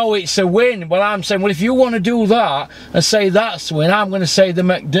 no, it's a win. Well, I'm saying, well, if you want to do that and say that's a win, I'm going to say the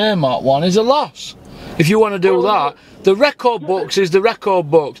McDermott one is a loss. If you want to do that, the record books is the record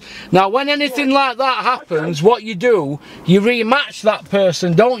books. Now, when anything like that happens, what you do, you rematch that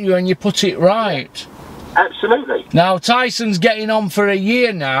person, don't you, and you put it right. Absolutely. Now, Tyson's getting on for a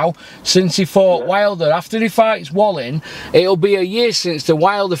year now since he fought Wilder. After he fights Wallin, it'll be a year since the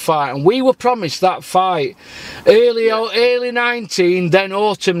Wilder fight, and we were promised that fight early 19, then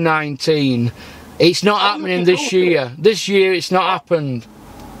autumn 19. It's not happening this year. This year, it's not happened.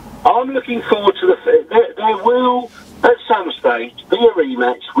 I'm looking forward to there will, at some stage, be a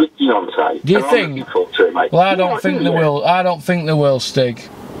rematch with Deontay. Do you think? I'm looking forward to it, mate. Well, I don't think there will. I don't think there will, Stig.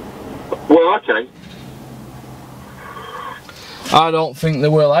 Well, okay. I don't think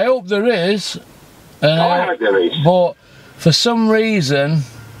there will. I hope there is. I hope there is. But for some reason,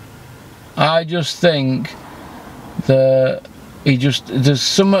 I just think that there's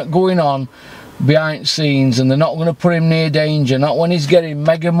something going on behind the scenes, and they're not going to put him near danger. Not when he's getting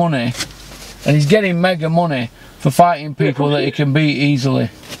mega money, and he's getting mega money for fighting people that he can beat easily.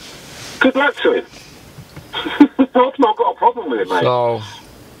 Good luck to him. I've not got a problem with it, mate. So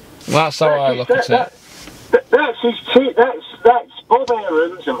that's how I look at it. That's Bob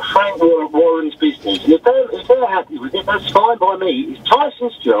Aaron's and Frank Warren's business. And if they're happy with it, that's fine by me. It's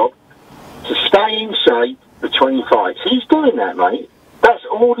Tyson's job to stay in shape between fights. He's doing that, mate. That's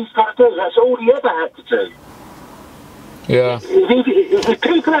all he's got to do. That's all he ever had to do. Yeah. If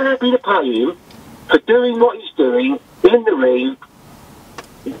people are happy to pay him for doing what he's doing in the ring,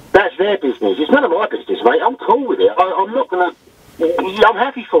 that's their business. It's none of my business, mate. I'm cool with it. I'm not going to... I'm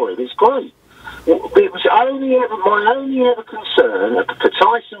happy for it. It's great. It was my only ever concern for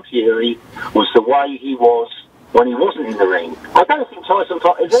Tyson Fury was the way he was when he wasn't in the ring. I don't think Tyson...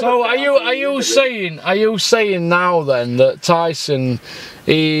 So are you saying now then that Tyson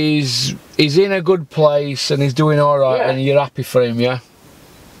is in a good place and he's doing all right, and you're happy for him, yeah?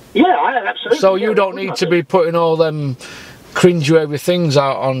 Yeah, I am, absolutely. So you don't need to be putting all them cringeworthy things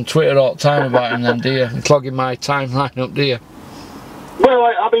out on Twitter all the time about him then, do you? And clogging my timeline up, do you? Well,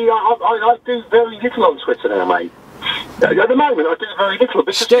 I do very little on Twitter now, mate. At the moment, I do very little.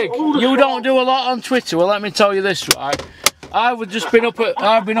 Stig, you don't do a lot on Twitter. Well, let me tell you this, right? I've been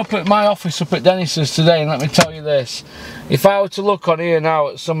up at my office up at Dennis's today, and let me tell you this: if I were to look on here now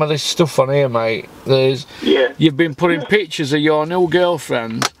at some of this stuff on here, mate, you've been putting pictures of your new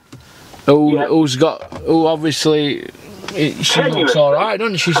girlfriend, who obviously she looks all right,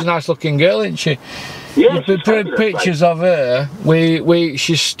 doesn't she? She's a nice looking girl, isn't she? Yeah, you've been putting pictures of her.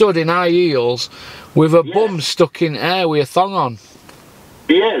 She's stood in high heels with her bum stuck in air with a thong on.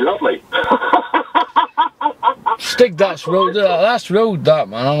 Yeah, lovely. Stig, that's rude. That's rude, that,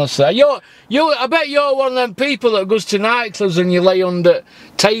 man. Honestly, I bet you're one of them people that goes to nightclubs and you lay under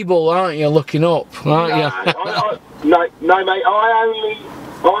table, aren't you, looking up, aren't you? No, mate. No, mate. I only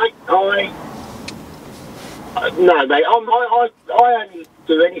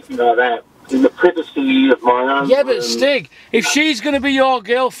do anything like that in the privacy of my own. Yeah, but Stig, if she's going to be your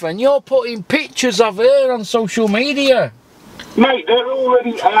girlfriend, you're putting pictures of her on social media. Mate, they're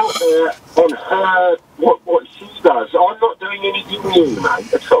already out there on her, what she does. I'm not doing anything new,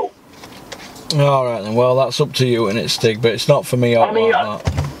 mate, at all. Alright then, well, that's up to you, innit, Stig, but it's not for me. I mean,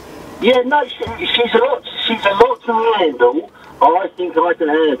 yeah, no, she's a lot to handle. I think I can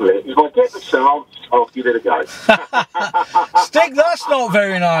handle it. If I get the chance, I'll give it a go. Stig, that's not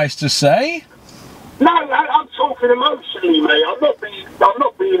very nice to say. No, I'm talking emotionally, mate. I'm not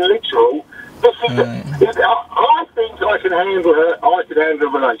being literal. I think I can handle her. I could handle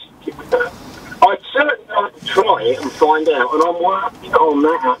a relationship with her. I'd certainly like to try it and find out, and I'm working on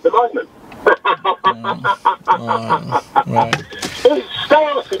that at the moment. Right. It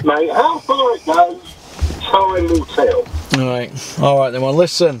started, mate. How far it goes, time will tell. Alright then, well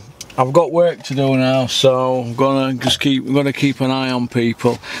listen, I've got work to do now, so I'm gonna keep an eye on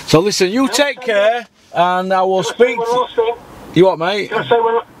people. So listen, you take care, and I will speak to you. What, mate? Can I say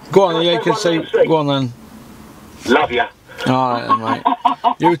one? Go on, you can say. Go on then. Love ya. Alright then, mate.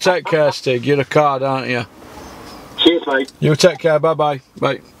 You take care, Stig. You're a card, aren't you? Cheers, mate. You take care. Bye. Bye,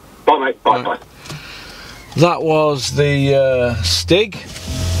 mate. Bye. That was the Stig,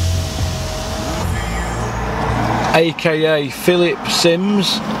 aka Philip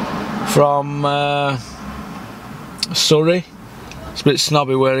Sims from Surrey. It's a bit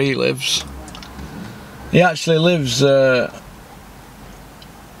snobby where he lives. He actually lives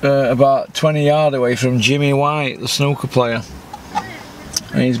about 20 yards away from Jimmy White, the snooker player.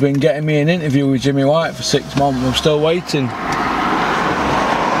 And he's been getting me an interview with Jimmy White for 6 months. I'm still waiting.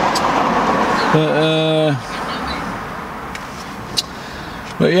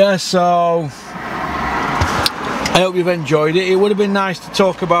 But yeah, so I hope you've enjoyed it. It would have been nice to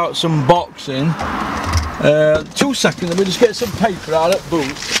talk about some boxing. 2 seconds, let me just get some paper out of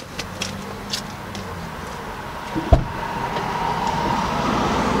boots.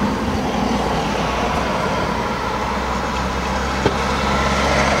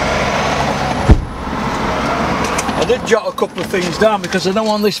 I did jot a couple of things down because I don't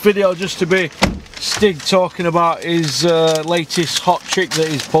want this video just to be Stig talking about his latest hot trick that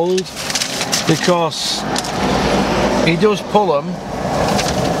he's pulled, because he does pull them.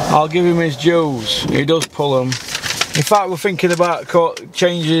 I'll give him his dues. He does pull them. In fact, we're thinking about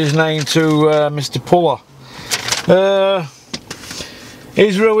changing his name to Mr. Puller.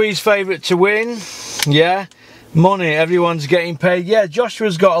 Is Ruiz favourite to win? Yeah. Money, everyone's getting paid. Yeah,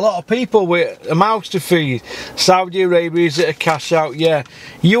 Joshua's got a lot of people with a mouth to feed. Saudi Arabia's at a cash out. Yeah.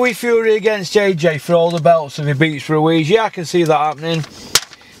 Yui Fury against JJ for all the belts if he beats Ruiz. Yeah, I can see that happening.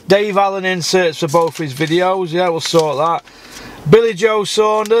 Dave Allen inserts for both his videos. Yeah, we'll sort that. Billy Joe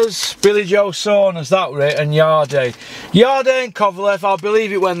Saunders, that were it, and Yarde and Kovalev. I'll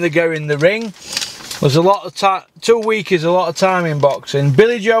believe it when they go in the ring. There's a lot of time. 2 weeks is a lot of time in boxing.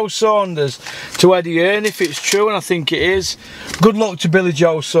 Billy Joe Saunders to Eddie Hearn, if it's true, and I think it is. Good luck to Billy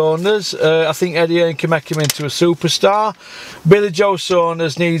Joe Saunders. I think Eddie Hearn can make him into a superstar. Billy Joe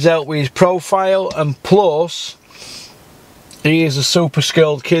Saunders needs help with his profile, and plus, he is a super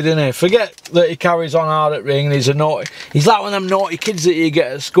skilled kid, isn't he? Forget that he carries on hard at ring and he's a naughty. He's like one of them naughty kids that you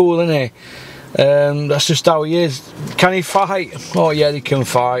get at school, isn't he? That's just how he is. Can he fight? Oh yeah, he can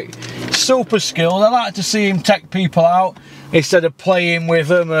fight. Super skilled. I like to see him take people out instead of playing with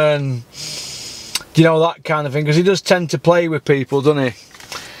them and, you know, that kind of thing, because he does tend to play with people, doesn't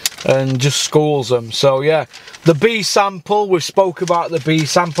he? And just schools them. So yeah, the B sample, we spoke about the B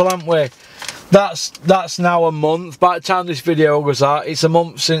sample, haven't we? That's now a month. By the time this video goes out, it's a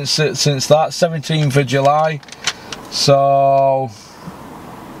month since that, 17th of July. So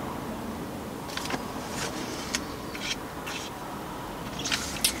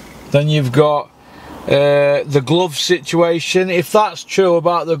then you've got the glove situation. If that's true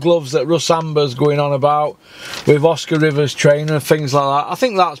about the gloves that Russ Amber's going on about with Oscar Rivers training and things like that, I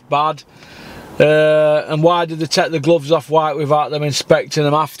think that's bad. And why did they take the gloves off White without them inspecting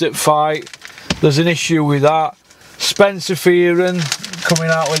them after the fight? There's an issue with that. Spencer Fearon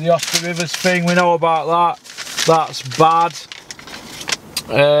coming out with the Oscar Rivers thing, we know about that. That's bad.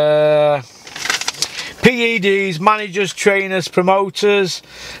 PEDs, managers, trainers, promoters,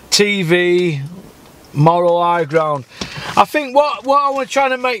 TV, moral high ground. I think what I'm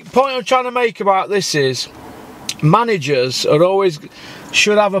trying to make about this is managers are always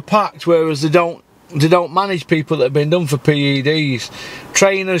should have a pact, whereas they don't manage people that have been done for PEDs.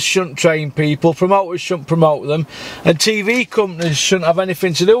 Trainers shouldn't train people, promoters shouldn't promote them, and TV companies shouldn't have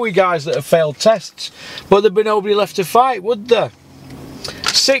anything to do with guys that have failed tests. But there'd be nobody left to fight, would there?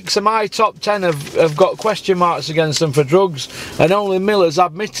 6 of my top 10 have got question marks against them for drugs, and only Miller's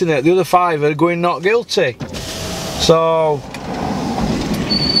admitting it. The other 5 are going not guilty. So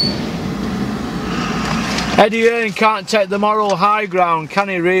Eddie Hearn can't take the moral high ground, can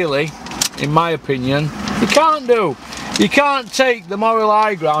he really? In my opinion, he can't do. You can't take the moral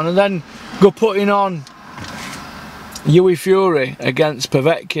high ground and then go putting on Hughie Fury against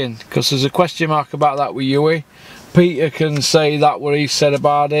Povetkin, because there's a question mark about that with Hughie. Peter can say that what he said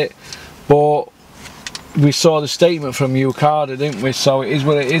about it, but we saw the statement from Hugh Carter, didn't we? So it is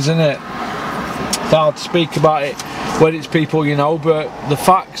what it is, isn't it? It's hard to speak about it when it's people you know, but the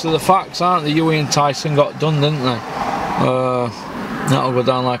facts are the facts, aren't they? Hughie and Tyson got done, didn't they? That'll go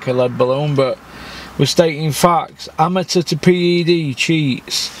down like a lead balloon, but we're stating facts. Amateur to PED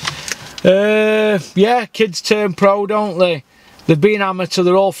cheats. Yeah, kids turn pro, don't they? They've been amateur,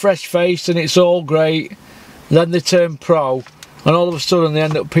 they're all fresh faced and it's all great. Then they turn pro and all of a sudden they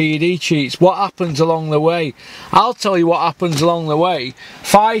end up PED cheats. What happens along the way? I'll tell you what happens along the way.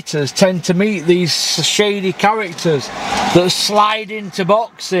 Fighters tend to meet these shady characters that slide into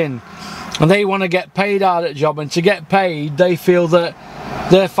boxing, and they want to get paid out at a job, and to get paid they feel that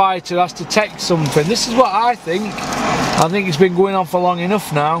their fighter has to take something. This is what I think. I think it's been going on for long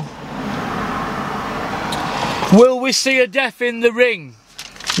enough now. Will we see a death in the ring?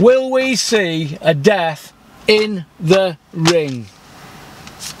 Will we see a death in the ring?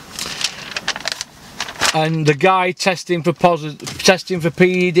 And the guy testing for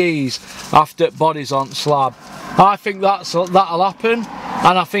PEDs after bodies on slab. I think that'll happen,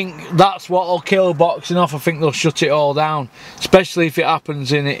 and I think that's what'll kill boxing off. I think they'll shut it all down, especially if it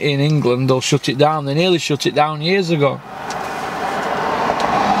happens in England. They'll shut it down. They nearly shut it down years ago.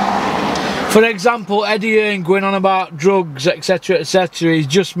 For example, Eddie Hearn going on about drugs, etc, etc. He's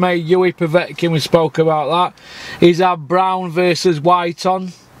just made Hughie Povetkin, we spoke about that. He's had Brown versus White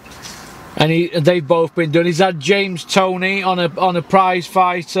on, and they've both been done. He's had James Toney on a prize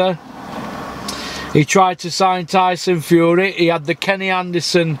fighter. He tried to sign Tyson Fury. He had the Kenny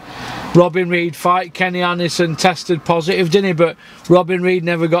Anderson Robin Reed fight. Kenny Anderson tested positive, didn't he? But Robin Reed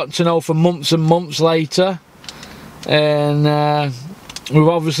never got to know for months and months later. And we've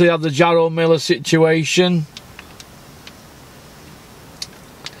obviously had the Jarrell Miller situation.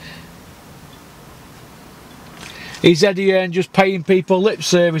 Is Eddie Hearn just paying people lip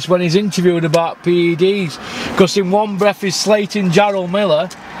service when he's interviewed about PEDs? Because in one breath he's slating Jarrell Miller,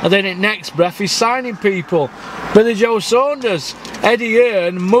 and then in next breath he's signing people. Billy Joe Saunders. Eddie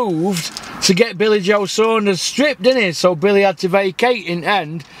Hearn moved to get Billy Joe Saunders stripped, didn't he? So Billy had to vacate in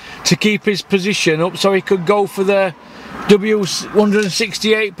end to keep his position up so he could go for the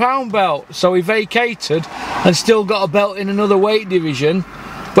 £168 belt. So he vacated and still got a belt in another weight division.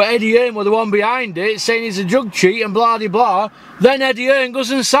 But Eddie Hearn was the one behind it, saying he's a drug cheat and blah de blah. Then Eddie Hearn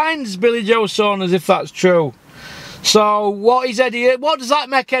goes and signs Billy Joe Saunders, if that's true. So what is Eddie Hearn? What does that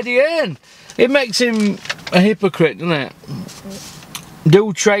make Eddie Hearn? it makes him a hypocrite, doesn't it?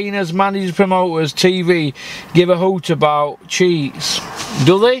 Do trainers, managers, promoters, TV give a hoot about cheats?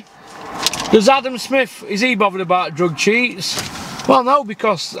 Do they? Does Adam Smith, is he bothered about drug cheats? Well, no,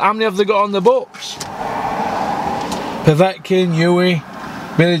 because how many have they got on the books? Povetkin, Huey,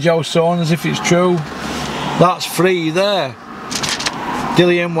 Billy Joe Saunders, if it's true. That's 3 there.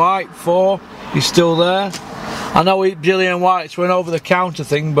 Dillian White, 4. He's still there. I know Dillian White's went over the counter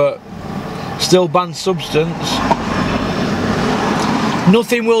thing, but still banned substance.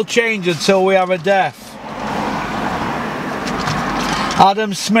 Nothing will change until we have a death.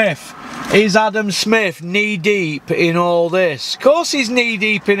 Adam Smith. Is Adam Smith knee deep in all this? Of course he's knee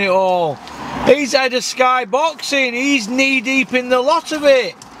deep in it all. He's head of Sky Boxing. He's knee deep in the lot of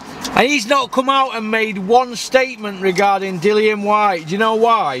it. And he's not come out and made one statement regarding Dillian White. Do you know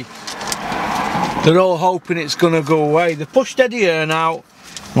why? They're all hoping it's going to go away. They pushed Eddie Hearn out.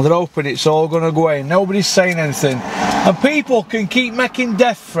 And they're hoping it's all going to go away. Nobody's saying anything. And people can keep making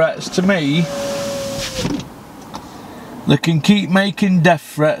death threats to me. They can keep making death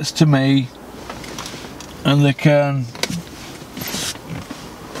threats to me. And they can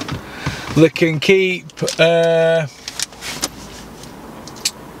keep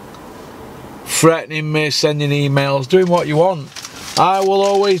threatening me, sending emails, doing what you want. I will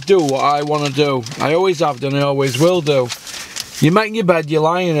always do what I want to do. I always have done, I always will do. You make your bed, you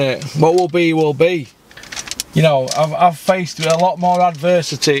lie in it. What will be, will be. You know, I've faced a lot more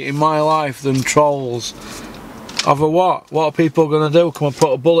adversity in my life than trolls. Over what? What are people going to do? Come and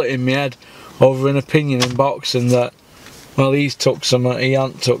put a bullet in my head over an opinion in boxing that, well, he's took something, he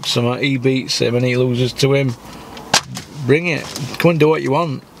ain't took something, he beats him and he loses to him. Bring it. Come and do what you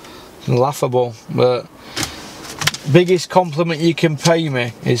want. It's laughable. But biggest compliment you can pay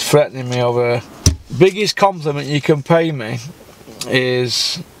me is threatening me over. Biggest compliment you can pay me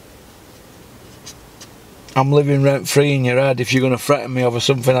is I'm living rent free in your head if you're going to threaten me over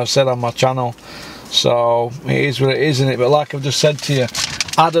something I've said on my channel. So it is what it is, isn't it? But like I've just said to you,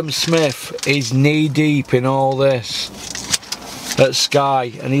 Adam Smith is knee deep in all this at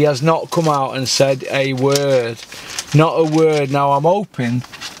Sky, and he has not come out and said a word. Not a word. Now I'm hoping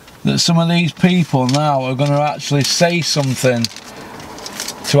that some of these people now are going to actually say something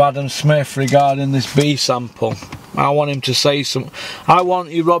to Adam Smith regarding this B sample. I want him to say something. I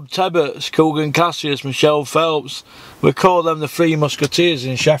want you Rob Tebbutt's, Coogan Cassius, Michelle Phelps. We call them the Three Musketeers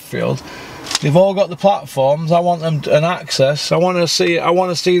in Sheffield. They've all got the platforms. I want them an access. I want to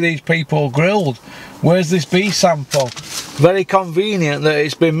see these people grilled. Where's this B sample? Very convenient that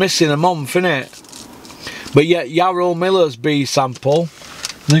it's been missing a month, innit? But yet Yarrow Miller's B sample,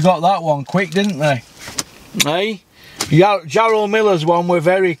 they got that one quick, didn't they? Hey? Yarrow Miller's one were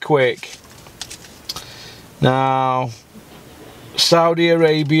very quick. Now, Saudi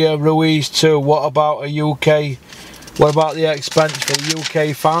Arabia, Ruiz too. What about a UK? What about the expense for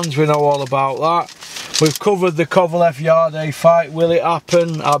UK fans? We know all about that. We've covered the Kovalev Yarde fight. Will it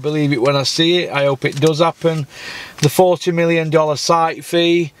happen? I believe it when I see it. I hope it does happen. The $40 million site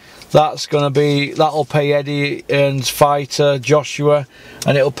fee. That's going to be, that'll pay Eddie Hearn's fighter Joshua,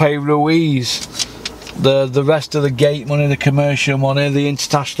 and it'll pay Ruiz. The rest of the gate money, the commercial money, the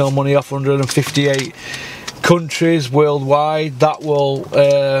international money off 158 countries worldwide. That will,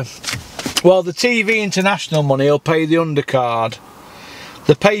 well, the TV international money will pay the undercard.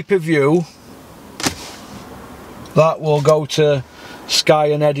 The pay-per-view, that will go to Sky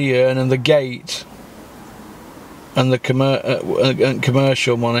and Eddie Hearn, and the gate and the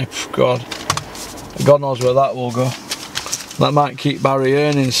commercial money. God knows where that will go. That might keep Barry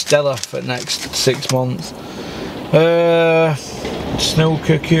earning stellar for the next 6 months.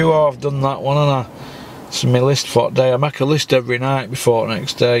 Snooker Q, oh, I've done that one, haven't I? It's my list for today. I make a list every night before the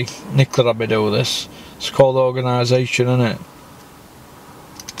next day. Nicola had me do this. It's called organisation, isn't it?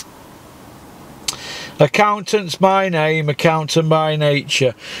 Accountant's my name, accountant by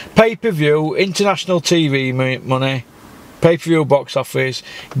nature. Pay-per-view, international TV money, pay-per-view box office,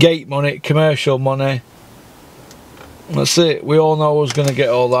 gate money, commercial money. That's it. We all know who's going to get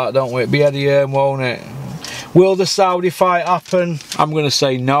all that, don't we? It'll be Eddie Hearn, won't it? Will the Saudi fight happen? I'm going to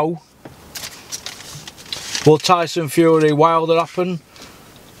say no. Will Tyson Fury Wilder happen?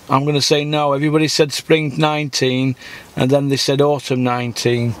 I'm going to say no. Everybody said spring 19, and then they said autumn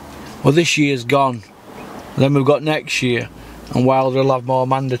 19. Well, this year's gone. And then we've got next year, and Wilder will have more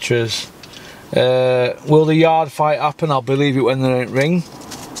mandatories. Will the Yard fight happen? I'll believe it when they're in ring.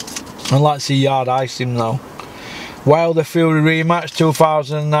 I'd like to see Yard ice him though. Wilder Fury rematch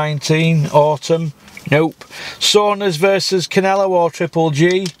 2019 autumn. Nope. Saunders versus Canelo or Triple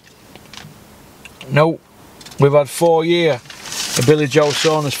G. Nope. We've had 4 years. Billy Joe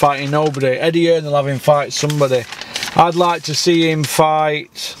Saunders fighting nobody. Eddie Hearn will have him fight somebody. I'd like to see him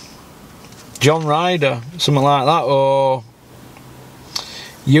fight John Ryder, something like that, or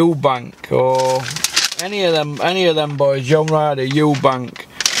Eubank, or any of them boys. John Ryder, Eubank.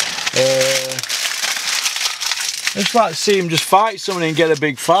 I'd like to see him just fight someone and get a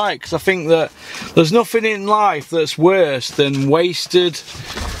big fight, because I think that there's nothing in life that's worse than wasted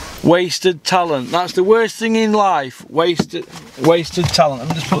talent. That's the worst thing in life, wasted talent. Let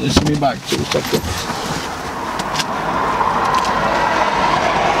me just put this in my bag 2 seconds.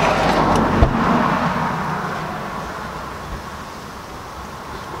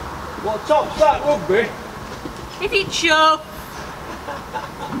 What top's that, rugby? If it's sure.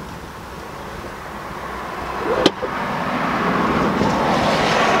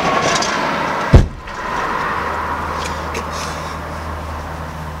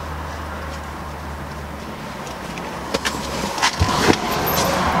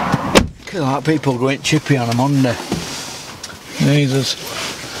 Look at that, people going chippy on a Monday. Jesus.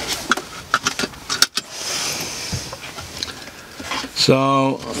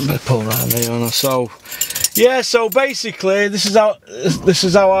 So I'm gonna pull around here on. So yeah, so basically this is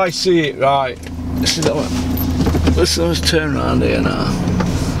how I see it, right? Let's turn around here now.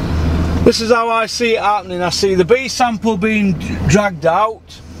 This is how I see it happening. I see the B sample being dragged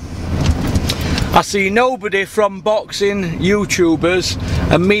out. I see nobody from boxing YouTubers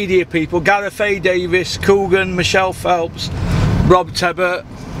and media people, Gareth A. Davis, Coogan, Michelle Phelps, Rob Tebbert,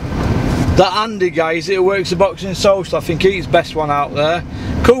 that Andy guy, is it, who works at Boxing Social, I think he's the best one out there.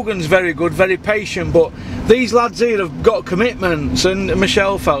 Coogan's very good, very patient, but these lads here have got commitments, and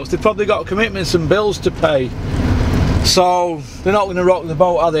Michelle Phelps, they've probably got commitments and bills to pay. So they're not going to rock the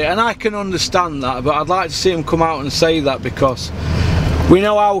boat, are they? And I can understand that, but I'd like to see them come out and say that, because we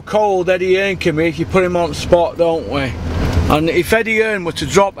know how cold Eddie Hearn can be if you put him on the spot, don't we? And if Eddie Hearn were to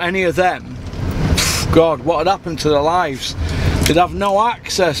drop any of them, God, what would happen to their lives? They'd have no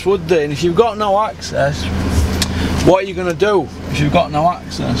access, would they? And if you've got no access, what are you going to do if you've got no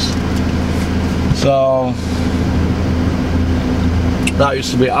access? So that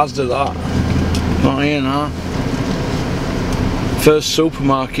used to be Asda, that. Not here now. First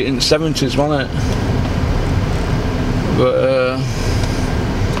supermarket in the 70s, wasn't it? But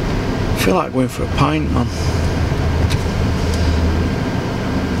I feel like going for a pint, man.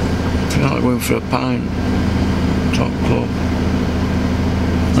 I feel like going for a pint. Top club.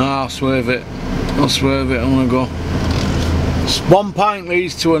 Nah, I'll swerve it. I'll swerve it. I'm gonna go. One pint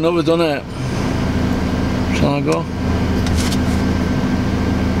leads to another, doesn't it? Shall I go?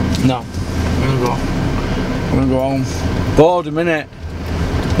 No. I'm gonna go. I'm gonna go home. Boredom, innit?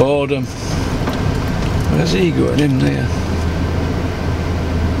 Boredom. Where's he going in there?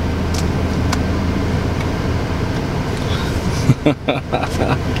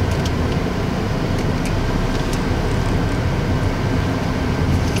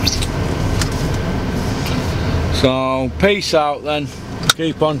 So peace out then,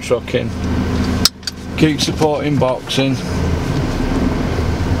 keep on trucking, keep supporting boxing.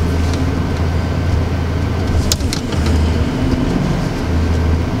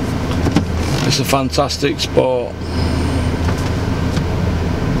 It's a fantastic sport.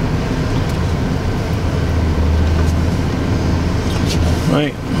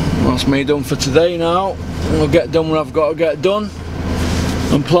 Right, that's me done for today now. I'll get done what I've got to get done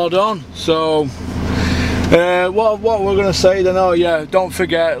and plod on. So what we're going to say then, oh yeah, don't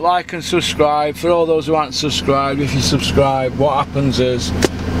forget, like and subscribe. For all those who aren't subscribed, if you subscribe, what happens is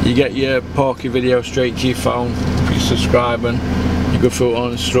you get your Porky video straight to your phone if you subscribe, and you go through all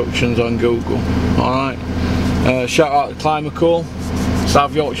instructions on Google. Alright, shout out to Climacool,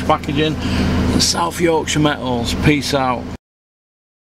 South Yorkshire Packaging, and South Yorkshire Metals. Peace out.